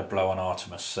land a blow on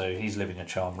Artemis. So he's living a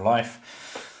charmed life.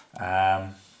 We're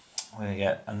going to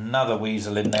get another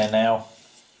weasel in there now.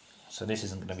 So this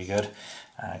isn't going to be good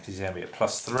because he's going to be at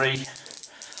 +3.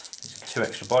 He's got 2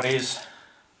 extra bodies.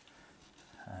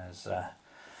 As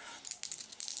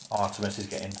Artemis is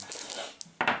getting...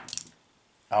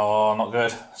 Oh, not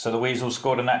good. So the weasel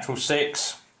scored a natural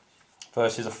 6.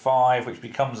 Versus a 5, which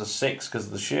becomes a 6 because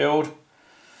of the shield.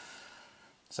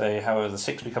 So however, the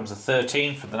 6 becomes a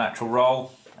 13 for the natural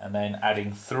roll, and then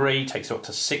adding 3 takes it up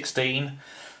to 16.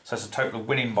 So it's a total of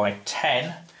winning by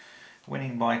 10.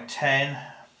 Winning by 10,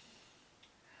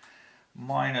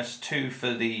 -2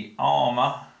 for the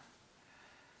armour,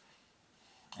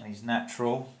 and his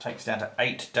natural takes down to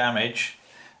 8 damage.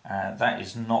 That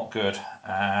is not good.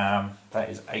 That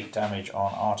is 8 damage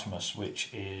on Artemis, which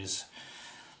is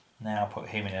now put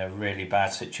him in a really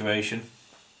bad situation.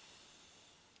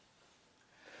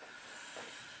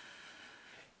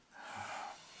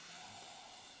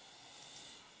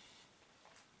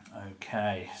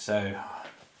 Okay, so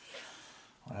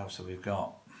what else have we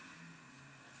got?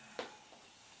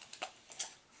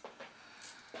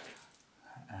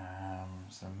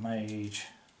 So mage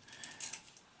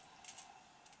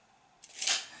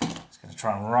is going to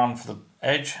try and run for the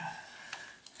edge.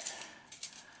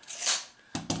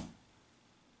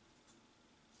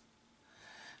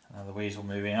 Another weasel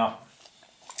moving up.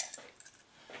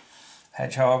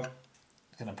 Hedgehog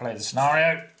is going to play the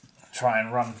scenario, try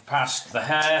and run past the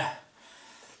hare.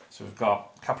 So we've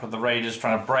got a couple of the raiders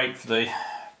trying to break for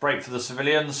the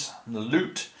civilians and the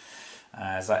loot,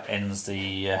 as that ends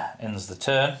the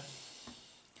turn.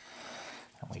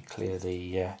 And we clear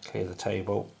the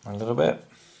table a little bit.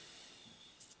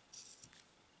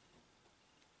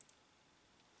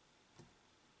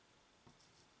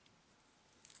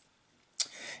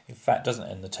 In fact, doesn't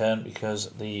end the turn because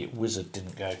the wizard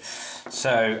didn't go.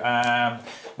 So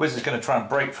wizard's going to try and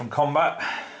break from combat.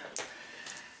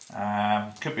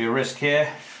 Could be a risk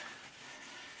here,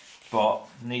 but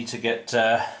need to get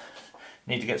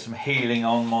some healing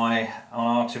on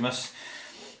Artemis.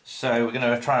 So we're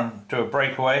going to try and do a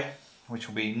breakaway, which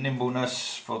will be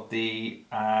nimbleness for the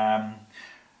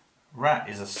rat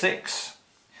is a 6.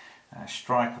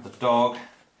 Strike of the dog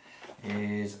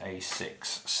is a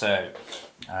 6. So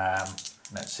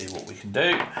Let's see what we can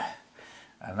do.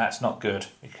 And that's not good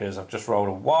because I've just rolled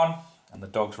a 1 and the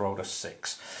dog's rolled a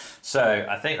 6. So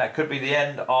I think that could be the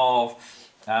end of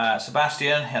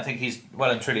Sebastian. I think he's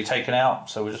well and truly taken out,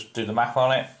 so we'll just do the math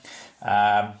on it.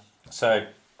 So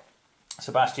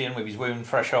Sebastian with his wound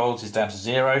thresholds is down to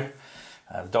 0.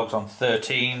 The dog's on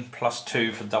 13 plus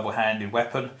 2 for the double-handed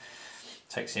weapon.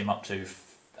 Takes him up to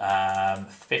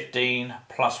 15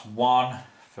 plus 1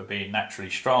 for being naturally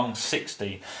strong,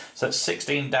 16. So that's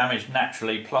 16 damage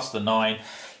naturally plus the 9.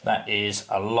 That is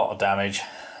a lot of damage,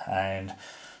 and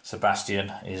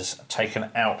Sebastian is taken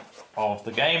out of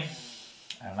the game,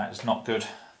 and that is not good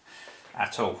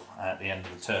at all at the end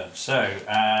of the turn. So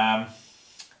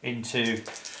into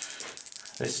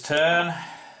this turn,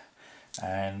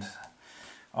 and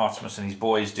Artemis and his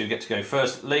boys do get to go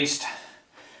first at least,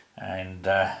 and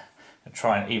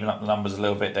try and even up the numbers a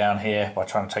little bit down here by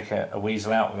trying to take a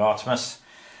weasel out with Artemis.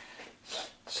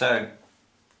 So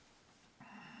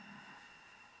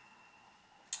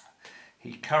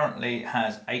he currently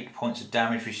has 8 points of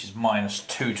damage, which is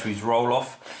 -2 to his roll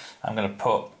off. I'm going to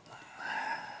put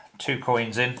 2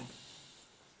 coins in,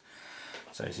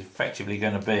 so it's effectively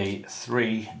going to be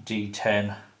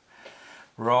 3d10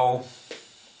 roll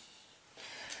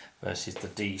versus the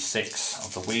d6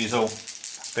 of the weasel.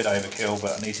 Bit overkill,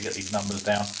 but I need to get these numbers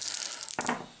down.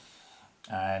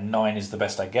 And 9 is the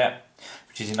best I get,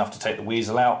 which is enough to take the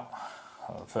weasel out.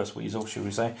 The first weasel, should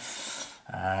we say.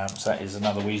 So that is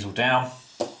another weasel down.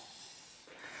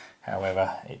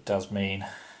 However, it does mean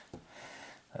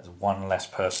there's one less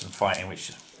person fighting,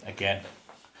 which again,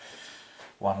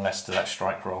 one less to that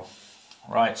strike roll.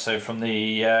 Right, so from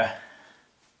the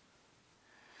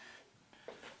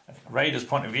Raider's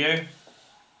point of view,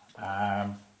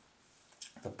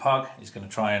 the pug is going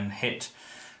to try and hit.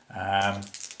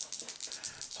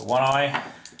 So One Eye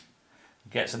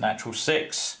gets a natural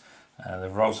 6.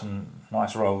 They've rolled some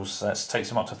nice rolls. That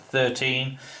takes him up to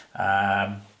 13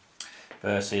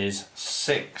 versus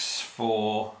 6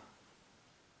 for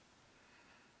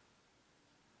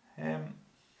him.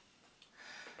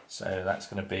 So that's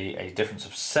going to be a difference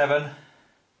of 7.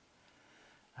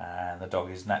 And the dog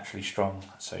is naturally strong,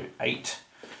 so 8.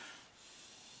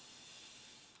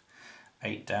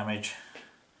 8 damage.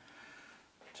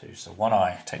 So One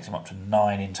Eye takes him up to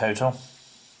 9 in total,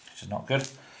 which is not good.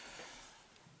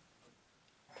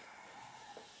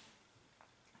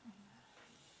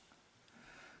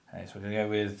 Okay, so we're going to go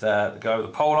with the guy with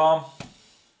the pole arm.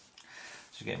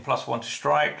 So you're getting +1 to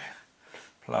strike,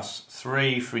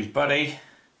 +3 for his buddy,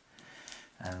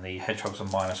 and the hedgehog's on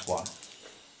 -1.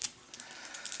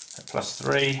 So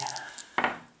 +3.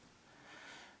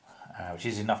 Which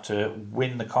is enough to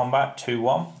win the combat,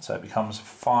 2-1, so it becomes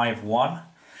 5-1,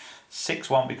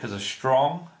 6-1 because of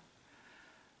strong,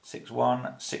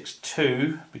 6-1,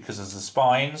 6-2 because of the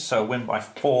spines, so win by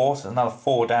 4, so another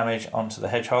 4 damage onto the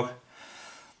hedgehog,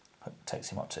 takes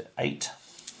him up to 8.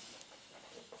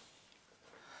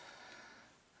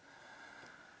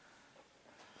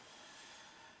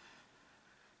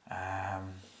 I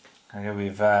go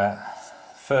with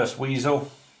first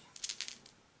weasel.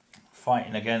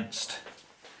 Fighting against,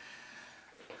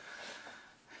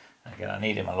 again I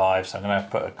need him alive, so I'm going to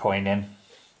put a coin in,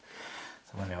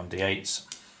 so I'm only on d8s,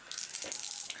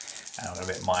 and I'm going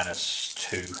to be at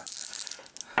 -2,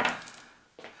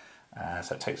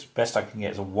 so it takes, best I can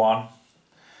get is a 1,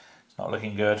 it's not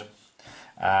looking good.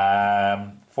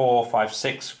 4, 5,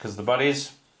 6 because of the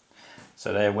buddies,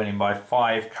 so they're winning by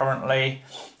 5 currently.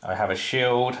 I have a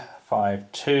shield,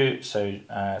 5, 2, so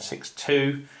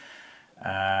 6-2.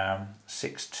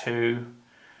 6-2,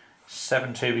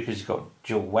 7-2 because he's got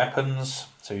dual weapons,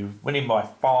 so you're winning by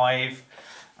 5.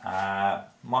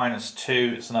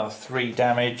 -2, it's another 3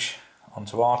 damage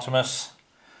onto Artemis,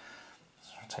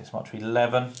 so it takes him up to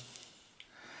 11.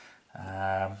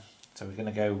 So we're going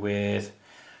to go with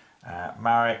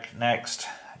Marek next.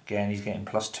 Again, he's getting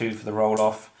 +2 for the roll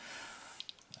off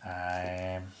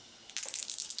because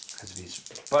of his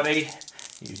buddy,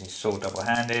 using his sword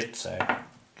double-handed, so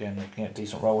again looking at a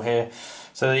decent roll here.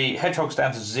 So the hedgehog's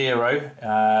down to 0,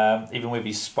 even with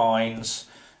his spines.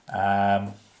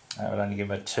 I would only give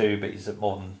him a 2, but he's at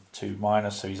more than 2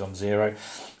 minus, so he's on 0.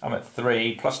 I'm at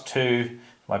 3, +2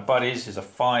 for my buddies is a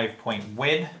 5-point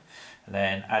win, and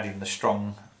then adding the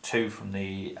strong 2 from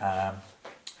the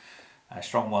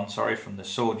strong 1, sorry, from the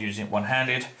sword using it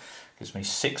one-handed, gives me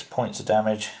 6 points of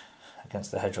damage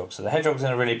against the hedgehog. So the hedgehog's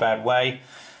in a really bad way.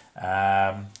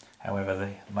 However,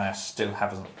 the mass still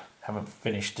haven't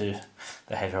finished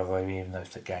the hedgehog, even though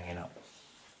they're ganging up.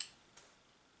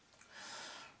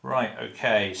 Right,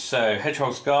 okay, so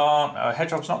hedgehog's gone.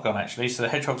 Hedgehog's not gone actually. So the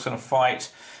hedgehog's going to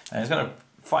fight, and he's going to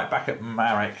fight back at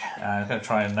Marek. I'm going to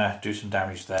try and do some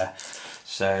damage there.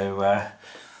 So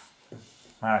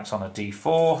Marek's on a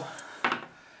d4.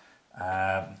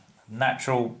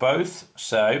 Natural both,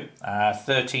 so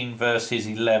 13 versus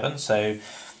 11, so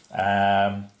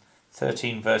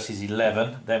 13 versus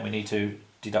 11, then we need to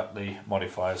deduct the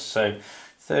modifiers. So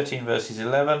 13 versus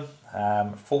 11,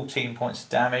 14 points of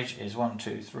damage is 1,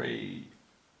 2, 3,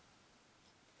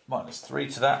 minus 3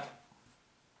 to that.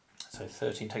 So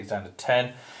 13 takes down to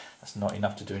 10. That's not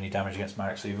enough to do any damage against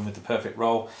Marek, so even with the perfect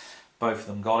roll, both of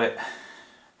them got it.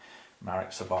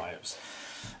 Marek survives.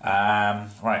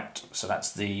 Right, so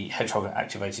that's the hedgehog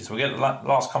activated. So we'll get the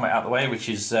last combat out of the way, which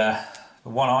is the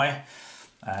one eye,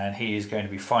 and he is going to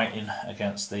be fighting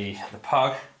against the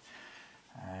pug,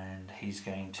 and he's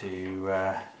going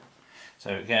to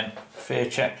so again, fear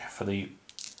check for the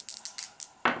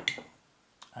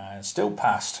still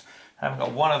passed. Haven't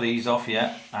got one of these off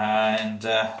yet, and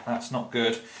that's not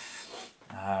good.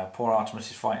 Poor Artemis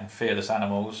is fighting fearless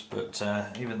animals, but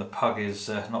even the pug is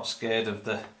not scared of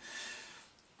the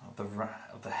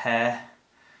hare.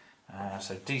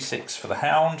 So d6 for the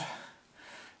hound,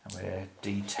 and we're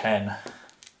d10,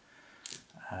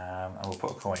 and we'll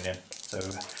put a coin in. So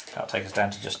that'll take us down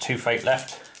to just 2 fate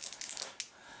left.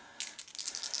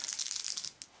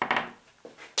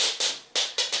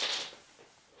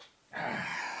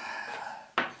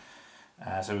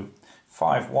 So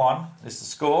 5-1 is the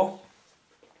score,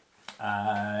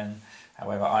 and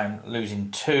however I'm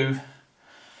losing 2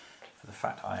 for the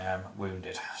fact I am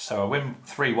wounded. So I win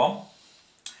 3-1.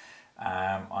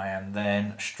 I am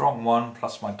then strong 1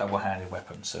 plus my double-handed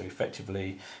weapon. So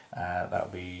effectively that'll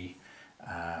be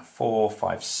 4,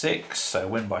 5, 6. So I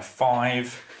win by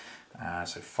 5.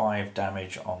 So 5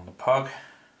 damage on the pug.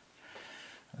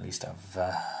 At least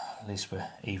we're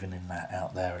evening that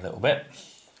out there a little bit.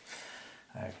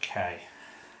 Okay.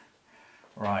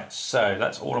 Right. So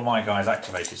that's all of my guys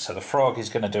activated. So the frog is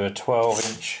going to do a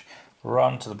 12-inch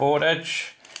run to the board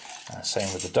edge.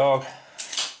 Same with the dog.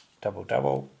 Double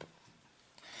double.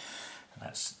 And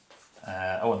that's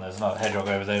oh, and there's another hedgehog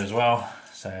over there as well.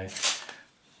 So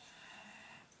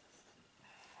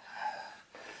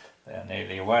they're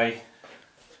nearly away.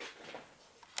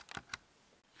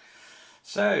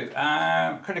 So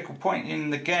critical point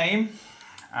in the game.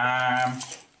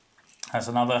 As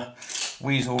another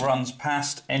weasel runs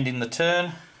past, ending the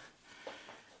turn.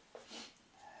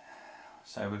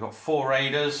 So we've got 4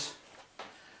 raiders,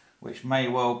 which may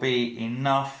well be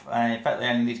enough. In fact, they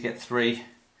only need to get 3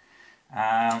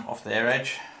 off their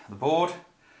edge of the board.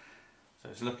 So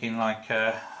it's looking like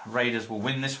raiders will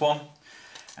win this one,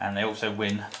 and they also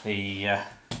win the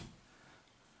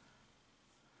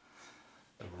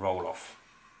roll-off.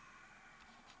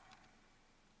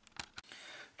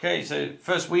 Okay, so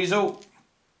first weasel,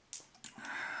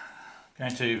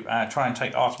 going to try and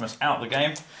take Artemis out of the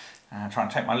game, try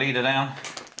and take my leader down.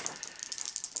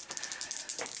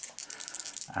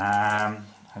 I'm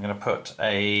going to put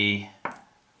a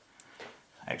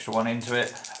extra 1 into it,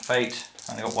 fate.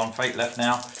 Only got 1 fate left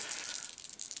now.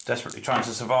 Desperately trying to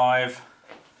survive.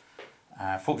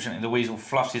 Fortunately the weasel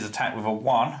fluffed his attack with a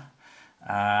 1.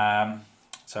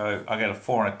 So I get a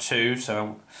 4 and a 2,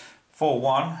 so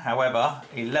 4-1. However,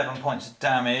 11 points of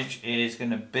damage is going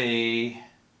to be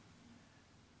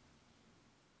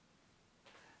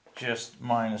just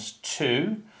minus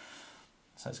 2.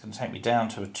 So it's going to take me down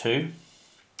to a 2.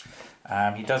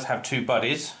 He does have 2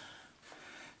 buddies.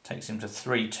 Takes him to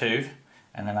 3-2.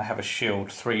 And then I have a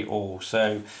shield 3 all.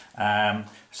 So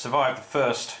survived the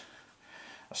first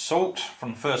assault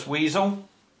from the first weasel.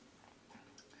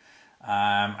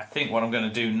 I think what I'm going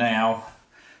to do now,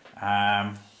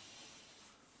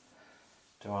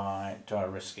 do I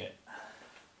risk it?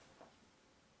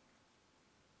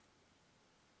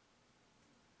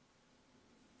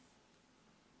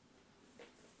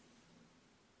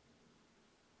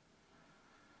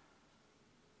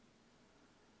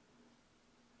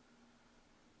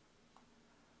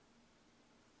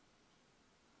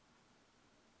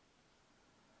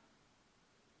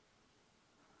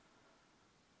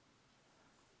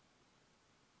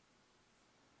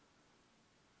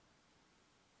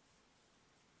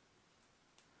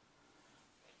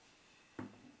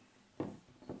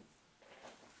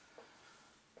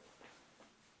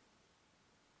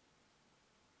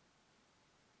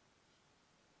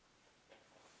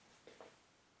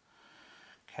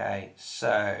 Okay,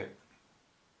 so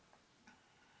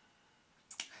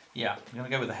yeah, I'm going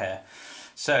to go with the hare.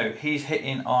 So he's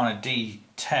hitting on a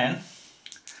D10.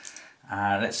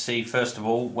 Let's see first of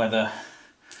all whether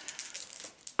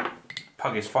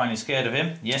Pug is finally scared of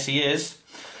him. Yes, he is.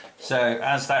 So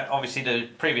as that, obviously the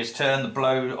previous turn, the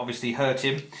blow obviously hurt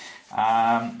him.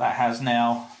 That has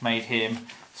now made him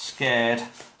scared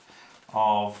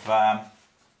of the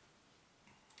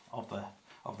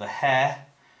hare.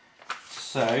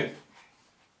 So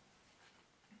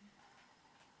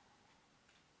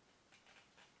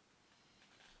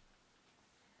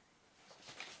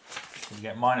we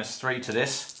get -3 to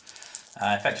this,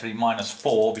 effectively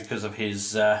 -4 because of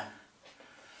his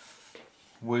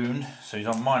wound. So he's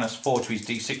on -4 to his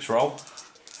d6 roll,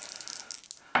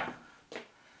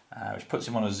 which puts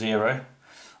him on a 0.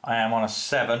 I am on a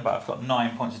 7, but I've got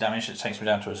 9 points of damage, so it takes me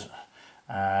down to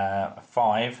a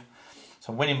 5.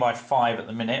 So I'm winning by 5 at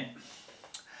the minute.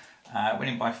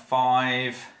 Winning by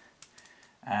 5,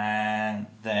 and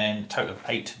then a total of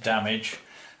 8 damage.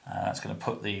 That's going to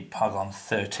put the pug on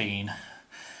 13,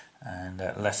 and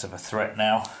less of a threat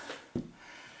now.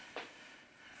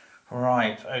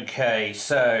 Right, okay,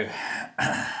 so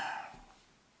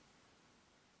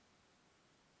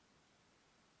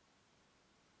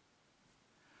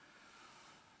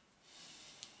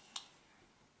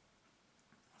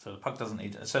the pug doesn't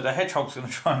need it. So the hedgehog's going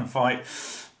to try and fight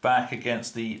back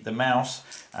against the mouse.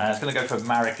 It's going to go for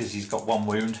Marek as he's got 1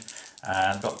 wound.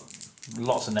 Got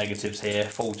lots of negatives here.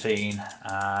 14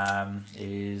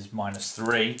 is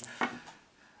 -3.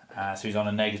 So he's on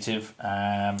a negative.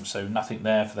 So nothing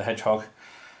there for the hedgehog.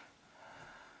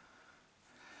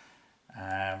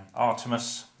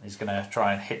 Artemis is going to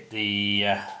try and hit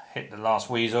the last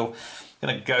weasel.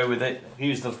 Going to go with it.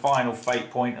 Use the final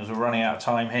fate point as we're running out of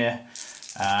time here.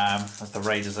 As the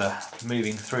raiders are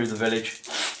moving through the village.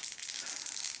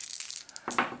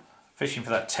 Fishing for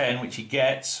that 10, which he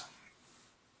gets.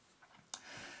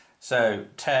 So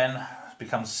 10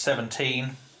 becomes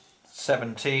 17.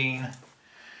 17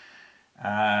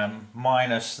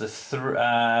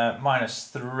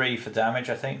 -3 for damage,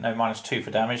 I think. No, -2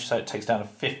 for damage, so it takes down to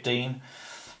 15.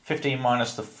 15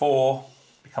 minus the 4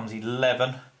 becomes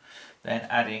 11. Then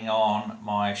adding on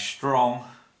my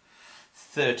strong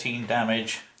 13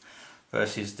 damage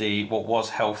versus the what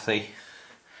was healthy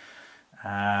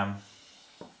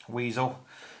weasel,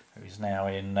 who is now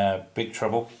in big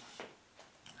trouble.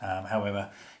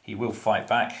 However, he will fight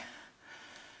back.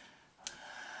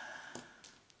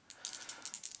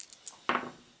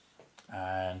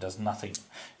 And does nothing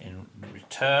in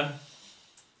return.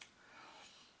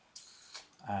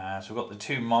 So we've got the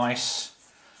 2 mice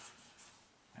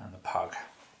and the pug.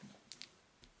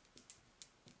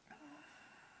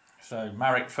 So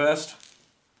Marek first,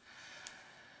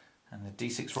 and the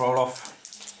d6 roll off.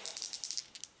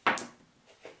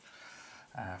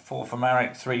 4 for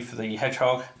Marek, 3 for the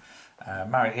hedgehog.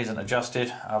 Marek isn't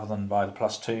adjusted other than by the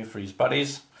 +2 for his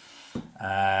buddies.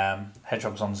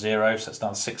 Hedgehog's on 0, so it's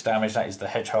another 6 damage. That is the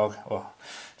hedgehog,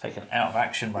 taken out of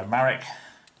action by Marek.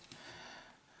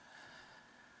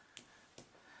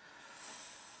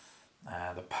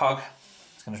 The pug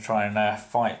is going to try and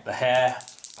fight the hare.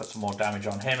 Put some more damage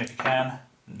on him if you can.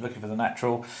 Looking for the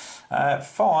natural.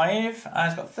 5, and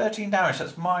it's got 13 damage, so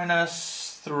that's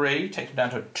 -3, takes him down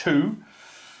to a 2.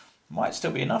 Might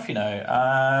still be enough, you know.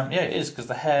 Yeah, it is, because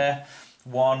the hare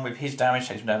 1 with his damage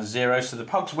takes him down to 0. So the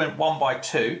pugs went 1 by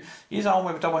 2. He's armed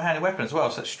with a double-handed weapon as well,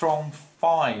 so it's strong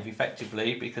 5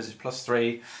 effectively, because it's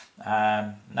 +3,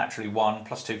 naturally 1,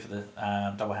 +2 for the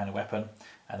double-handed weapon,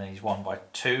 and then he's 1 by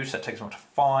 2, so it takes him up to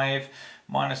 5,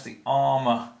 minus the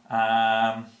armour.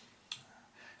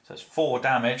 So it's 4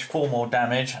 damage, 4 more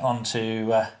damage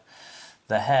onto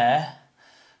the hare.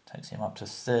 Takes him up to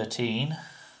 13.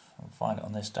 I'll find it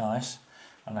on this dice.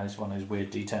 I know it's one of those weird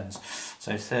d10s.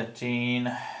 So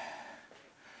 13.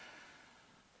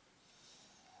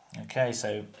 Okay,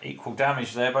 so equal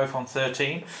damage there, both on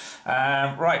 13.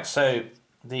 Right, so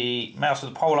the mouse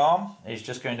with the pole arm is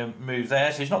just going to move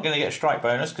there. So he's not going to get a strike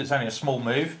bonus because it's only a small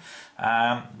move.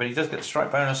 But he does get the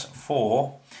strike bonus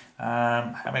for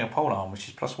having a pole arm, which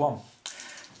is +1.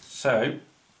 So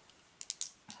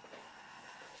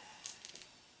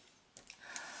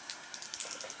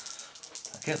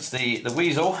against the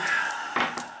weasel,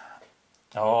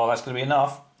 oh, that's going to be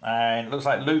enough. And it looks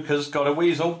like Luca's got a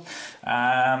weasel.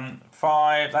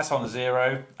 5, that's on a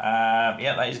 0.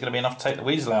 Yeah, that is going to be enough to take the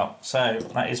weasel out. So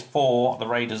that is 4 the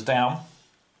raiders down.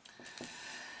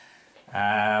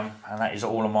 And that is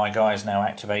all of my guys now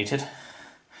activated,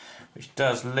 which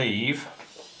does leave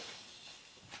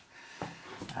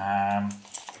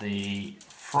the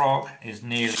frog is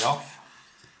nearly off.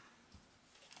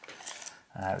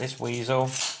 This weasel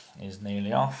is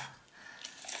nearly off.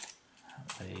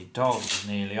 The dog is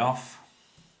nearly off.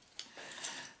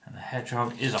 And the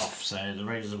hedgehog is off. So the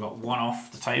raiders have got 1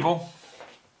 off the table.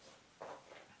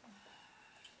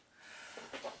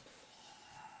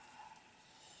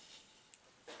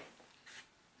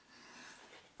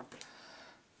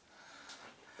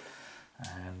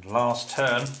 last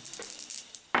turn,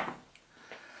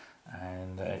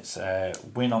 and it's a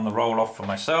win on the roll off for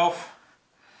myself.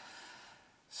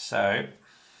 So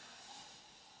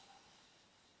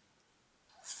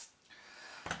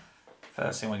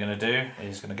first thing we're going to do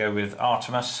is going to go with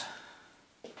Artemis.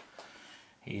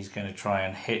 He's going to try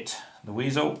and hit the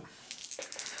weasel.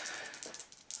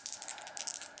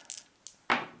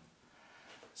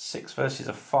 6 versus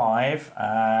a 5.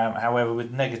 However,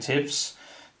 with negatives,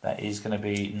 that is going to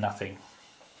be nothing.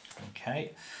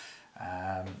 Okay.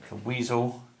 The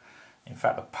weasel. In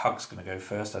fact, the pug's going to go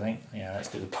first, I think. Yeah, let's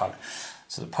do the pug.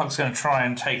 So the pug's going to try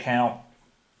and take out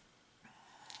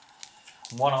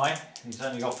one eye. He's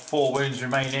only got 4 wounds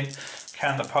remaining.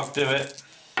 Can the pug do it?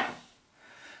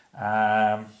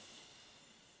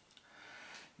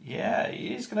 Yeah,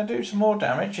 he's going to do some more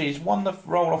damage. He's won the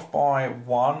roll off by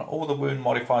 1. All the wound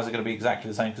modifiers are going to be exactly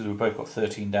the same because we've both got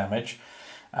 13 damage.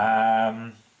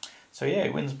 So yeah, he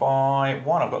wins by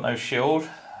 1. I've got no shield.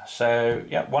 So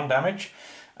yeah, 1 damage.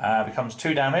 Becomes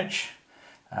 2 damage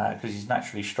because he's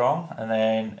naturally strong. And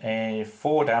then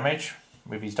 4 damage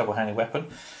with his double-handed weapon.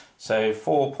 So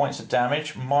 4 points of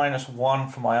damage, minus 1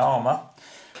 for my armour.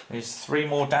 Is 3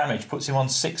 more damage, puts him on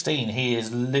 16. He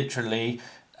is literally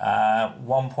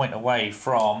 1 point away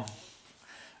from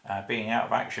being out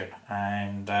of action,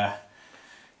 and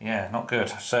yeah, not good.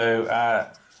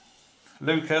 So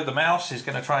Luca, the mouse, is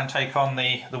going to try and take on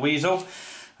the weasel.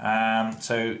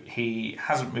 So he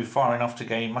hasn't moved far enough to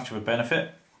gain much of a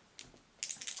benefit,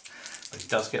 but he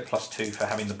does get +2 for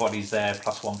having the bodies there,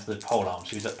 +1 for the polearm.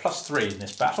 So he's at +3 in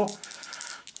this battle.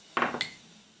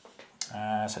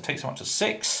 So it takes him up to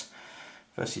 6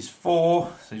 versus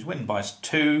 4. So he's winning by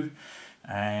 2,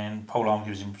 and polearm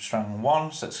gives him strong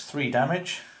 1. So that's 3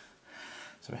 damage.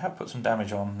 So we have put some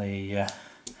damage on the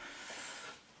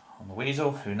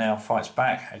weasel, who now fights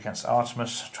back against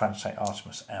Artemis, trying to take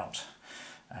Artemis out.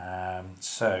 And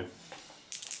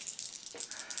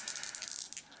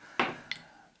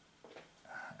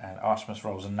Artemis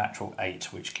rolls a natural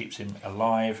 8, which keeps him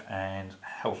alive and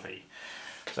healthy.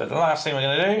 So the last thing we're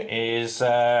going to do is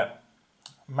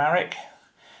Marek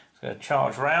is going to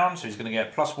charge round, so he's going to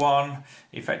get +1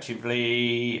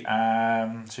 effectively.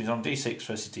 So he's on D6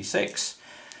 versus D6.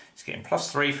 He's getting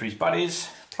 +3 for his buddies,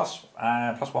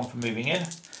 +1 for moving in,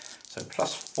 so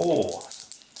 +4.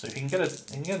 So if he can get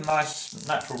a nice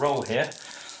natural roll here,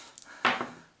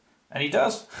 and he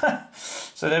does.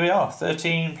 So there we are,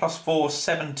 13 +4,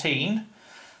 17.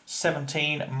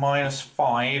 17 minus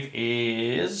 5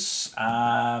 is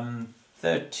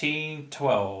 13,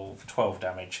 12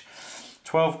 damage.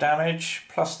 12 damage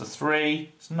plus the 3,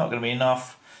 it's not going to be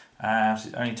enough. So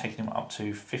it's only taking him up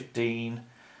to 15.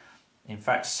 In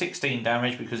fact, 16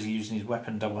 damage because he's using his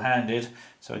weapon double-handed.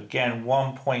 So again,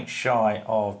 1 point shy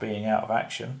of being out of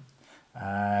action.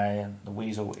 And the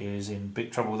weasel is in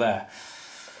big trouble there.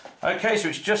 Okay, so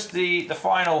it's just the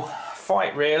final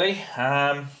fight really,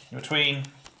 between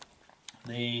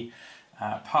the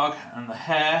pug and the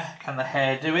hare. Can the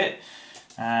hare do it?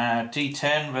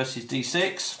 D10 versus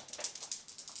D6.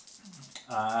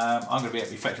 I'm going to be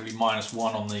effectively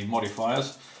 -1 on the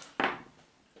modifiers,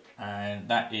 and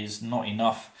that is not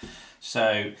enough.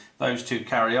 So those two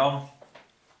carry on.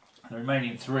 The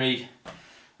remaining 3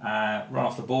 run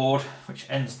off the board, which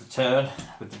ends the turn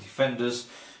with the defenders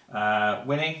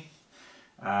winning.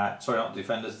 Sorry, not the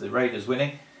defenders, the raiders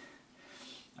winning.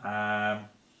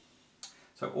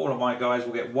 So all of my guys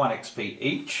will get 1 XP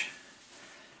each,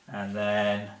 and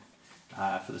then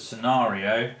for the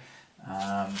scenario,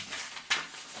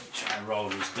 which I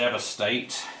rolled as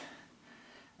Devastate,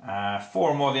 4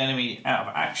 or more of the enemy out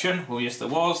of action. Well, yes, there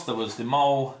was the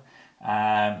mole,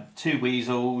 2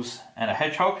 weasels, and a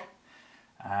hedgehog.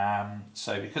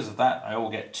 So because of that, I all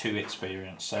get 2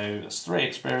 experience. So that's 3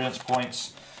 experience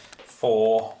points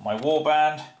for my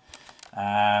warband.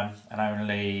 And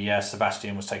only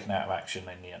Sebastian was taken out of action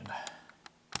in the end.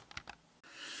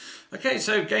 Okay,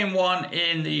 so game 1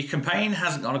 in the campaign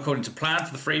hasn't gone according to plan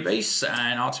for the freebeasts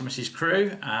and Artemis's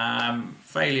crew.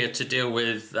 Failure to deal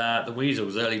with the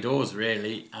weasels early doors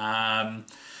really.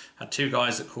 Had 2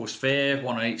 guys that caused fear,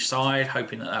 1 on each side,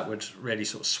 hoping that would really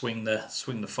sort of swing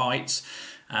the fights.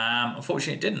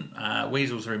 Unfortunately, it didn't.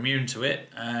 Weasels are immune to it,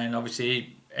 and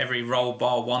obviously every roll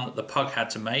bar 1 that the pug had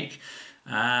to make.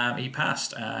 He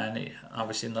passed, and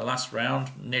obviously in the last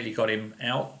round nearly got him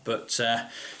out, but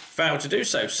failed to do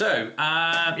so. So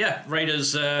yeah,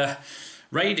 Raiders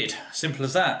raided, simple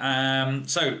as that.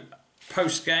 So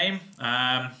post game,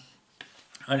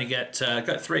 only got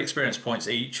 3 experience points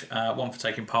each, 1 for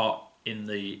taking part in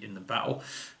the battle,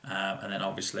 and then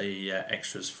obviously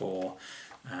extras for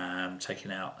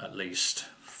taking out at least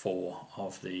 4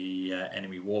 of the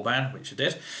enemy warband, which it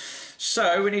did.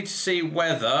 So we need to see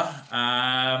whether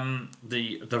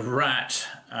the rat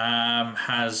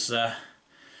has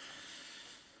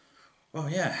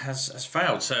has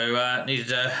failed. So need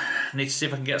to see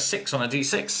if I can get a 6 on a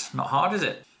d6. Not hard, is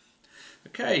it?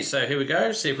 Okay, so here we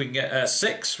go. See if we can get a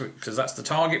 6, because that's the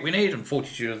target we need, and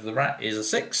fortitude of the rat is a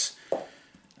 6.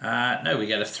 No, we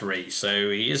get a 3. So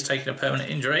he is taking a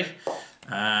permanent injury,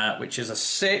 which is a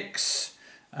 6.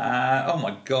 Oh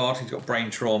my god, he's got brain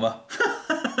trauma.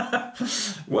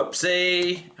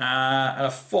 Whoopsie. And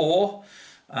a 4.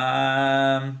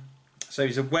 So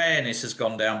his awareness has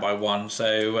gone down by 1.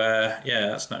 So yeah,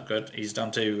 that's not good. He's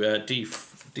down to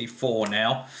D4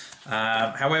 now.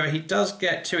 However, he does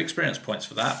get 2 experience points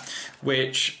for that,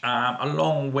 which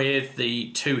along with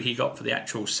the 2 he got for the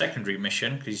actual secondary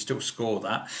mission, because he still scored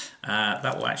that,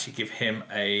 that will actually give him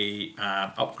a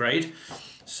upgrade.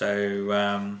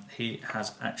 So he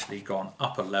has actually gone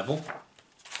up a level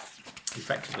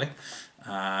effectively.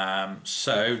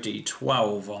 So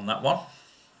D12 on that one.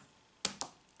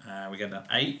 We get an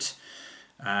 8.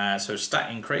 So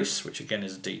stat increase, which again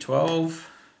is a D12.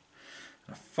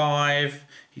 A 5.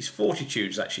 His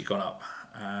fortitude's actually gone up,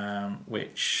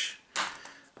 which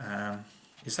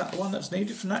is that the one that's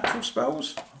needed for natural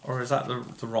spells, or is that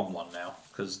the wrong one now?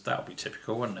 Because that would be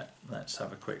typical, wouldn't it? Let's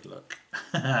have a quick look.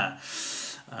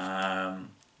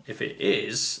 If it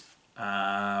is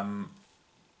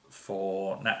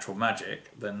for natural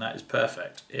magic, then that is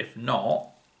perfect. If not,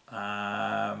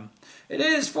 it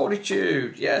is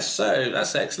fortitude. Yes, so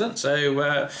that's excellent.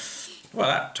 So well,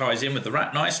 that ties in with the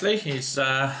rat nicely. He's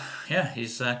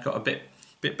he's got a bit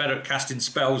better at casting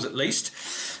spells at least.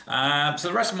 So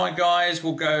the rest of my guys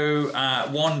will go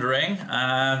wandering.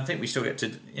 I think we still get to,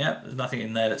 there's nothing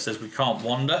in there that says we can't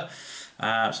wander.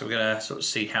 So we're going to sort of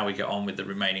see how we get on with the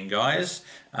remaining guys.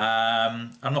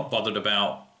 I'm not bothered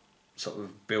about sort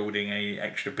of building any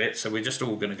extra bits, so we're just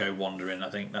all going to go wandering. I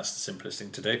think that's the simplest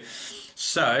thing to do.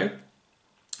 So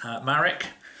Marek,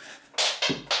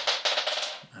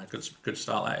 good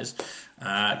start that is,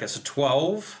 gets a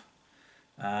 12.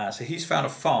 So he's found a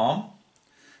farm.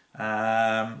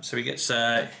 So he gets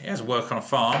he has work on a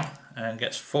farm and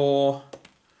gets 4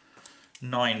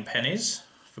 9 pennies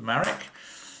for Marek.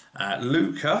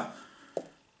 Luca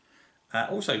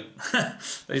also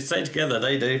they stay together,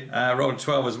 they do. Rolled a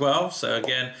 12 as well. So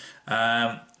again,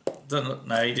 doesn't look,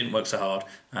 no, he didn't work so hard.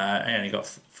 He only got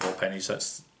 4 pennies, so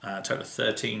that's a total of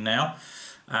 13 now.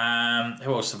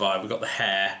 Who else survived? We've got the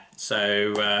hare.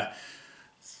 So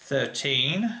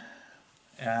 13.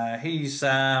 He's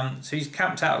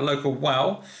camped out a local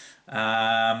well,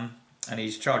 and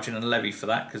he's charging a levy for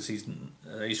that because he's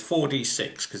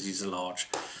 4d6 because he's a large.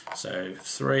 So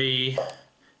 3,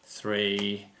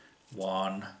 3,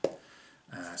 1.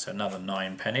 So another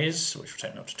 9 pennies, which will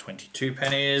take me up to 22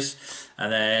 pennies.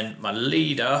 And then my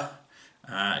leader,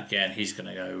 again, he's going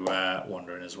to go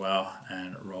wandering as well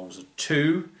and rolls a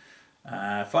 2.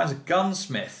 Finds a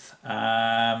gunsmith,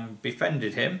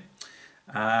 befriended him.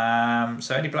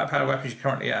 So any black powder weapons you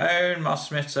currently own, Master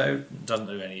Smith, so doesn't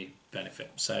do any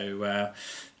benefit. So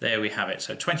there we have it.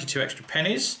 So 22 extra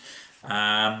pennies.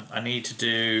 I need to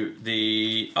do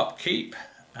the upkeep,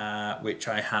 which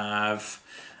I have.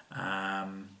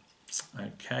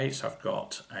 Okay, so I've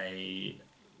got a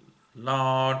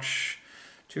large,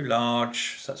 2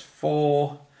 large, so that's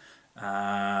 4,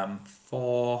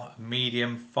 4,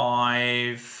 medium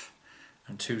 5,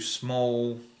 and 2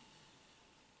 small,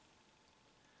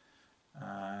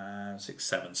 6,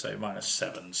 7, so minus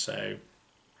 7. So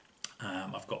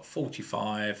I've got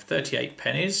 45, 38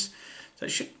 pennies. So it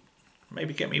should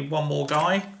maybe get me 1 more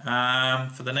guy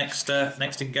for the next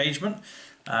engagement.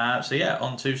 So yeah,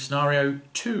 on to scenario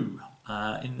 2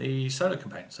 in the solo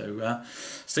campaign. So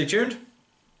stay tuned.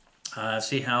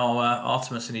 See how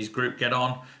Artemis and his group get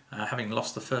on, having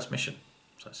lost the first mission.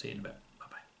 So see you in a bit.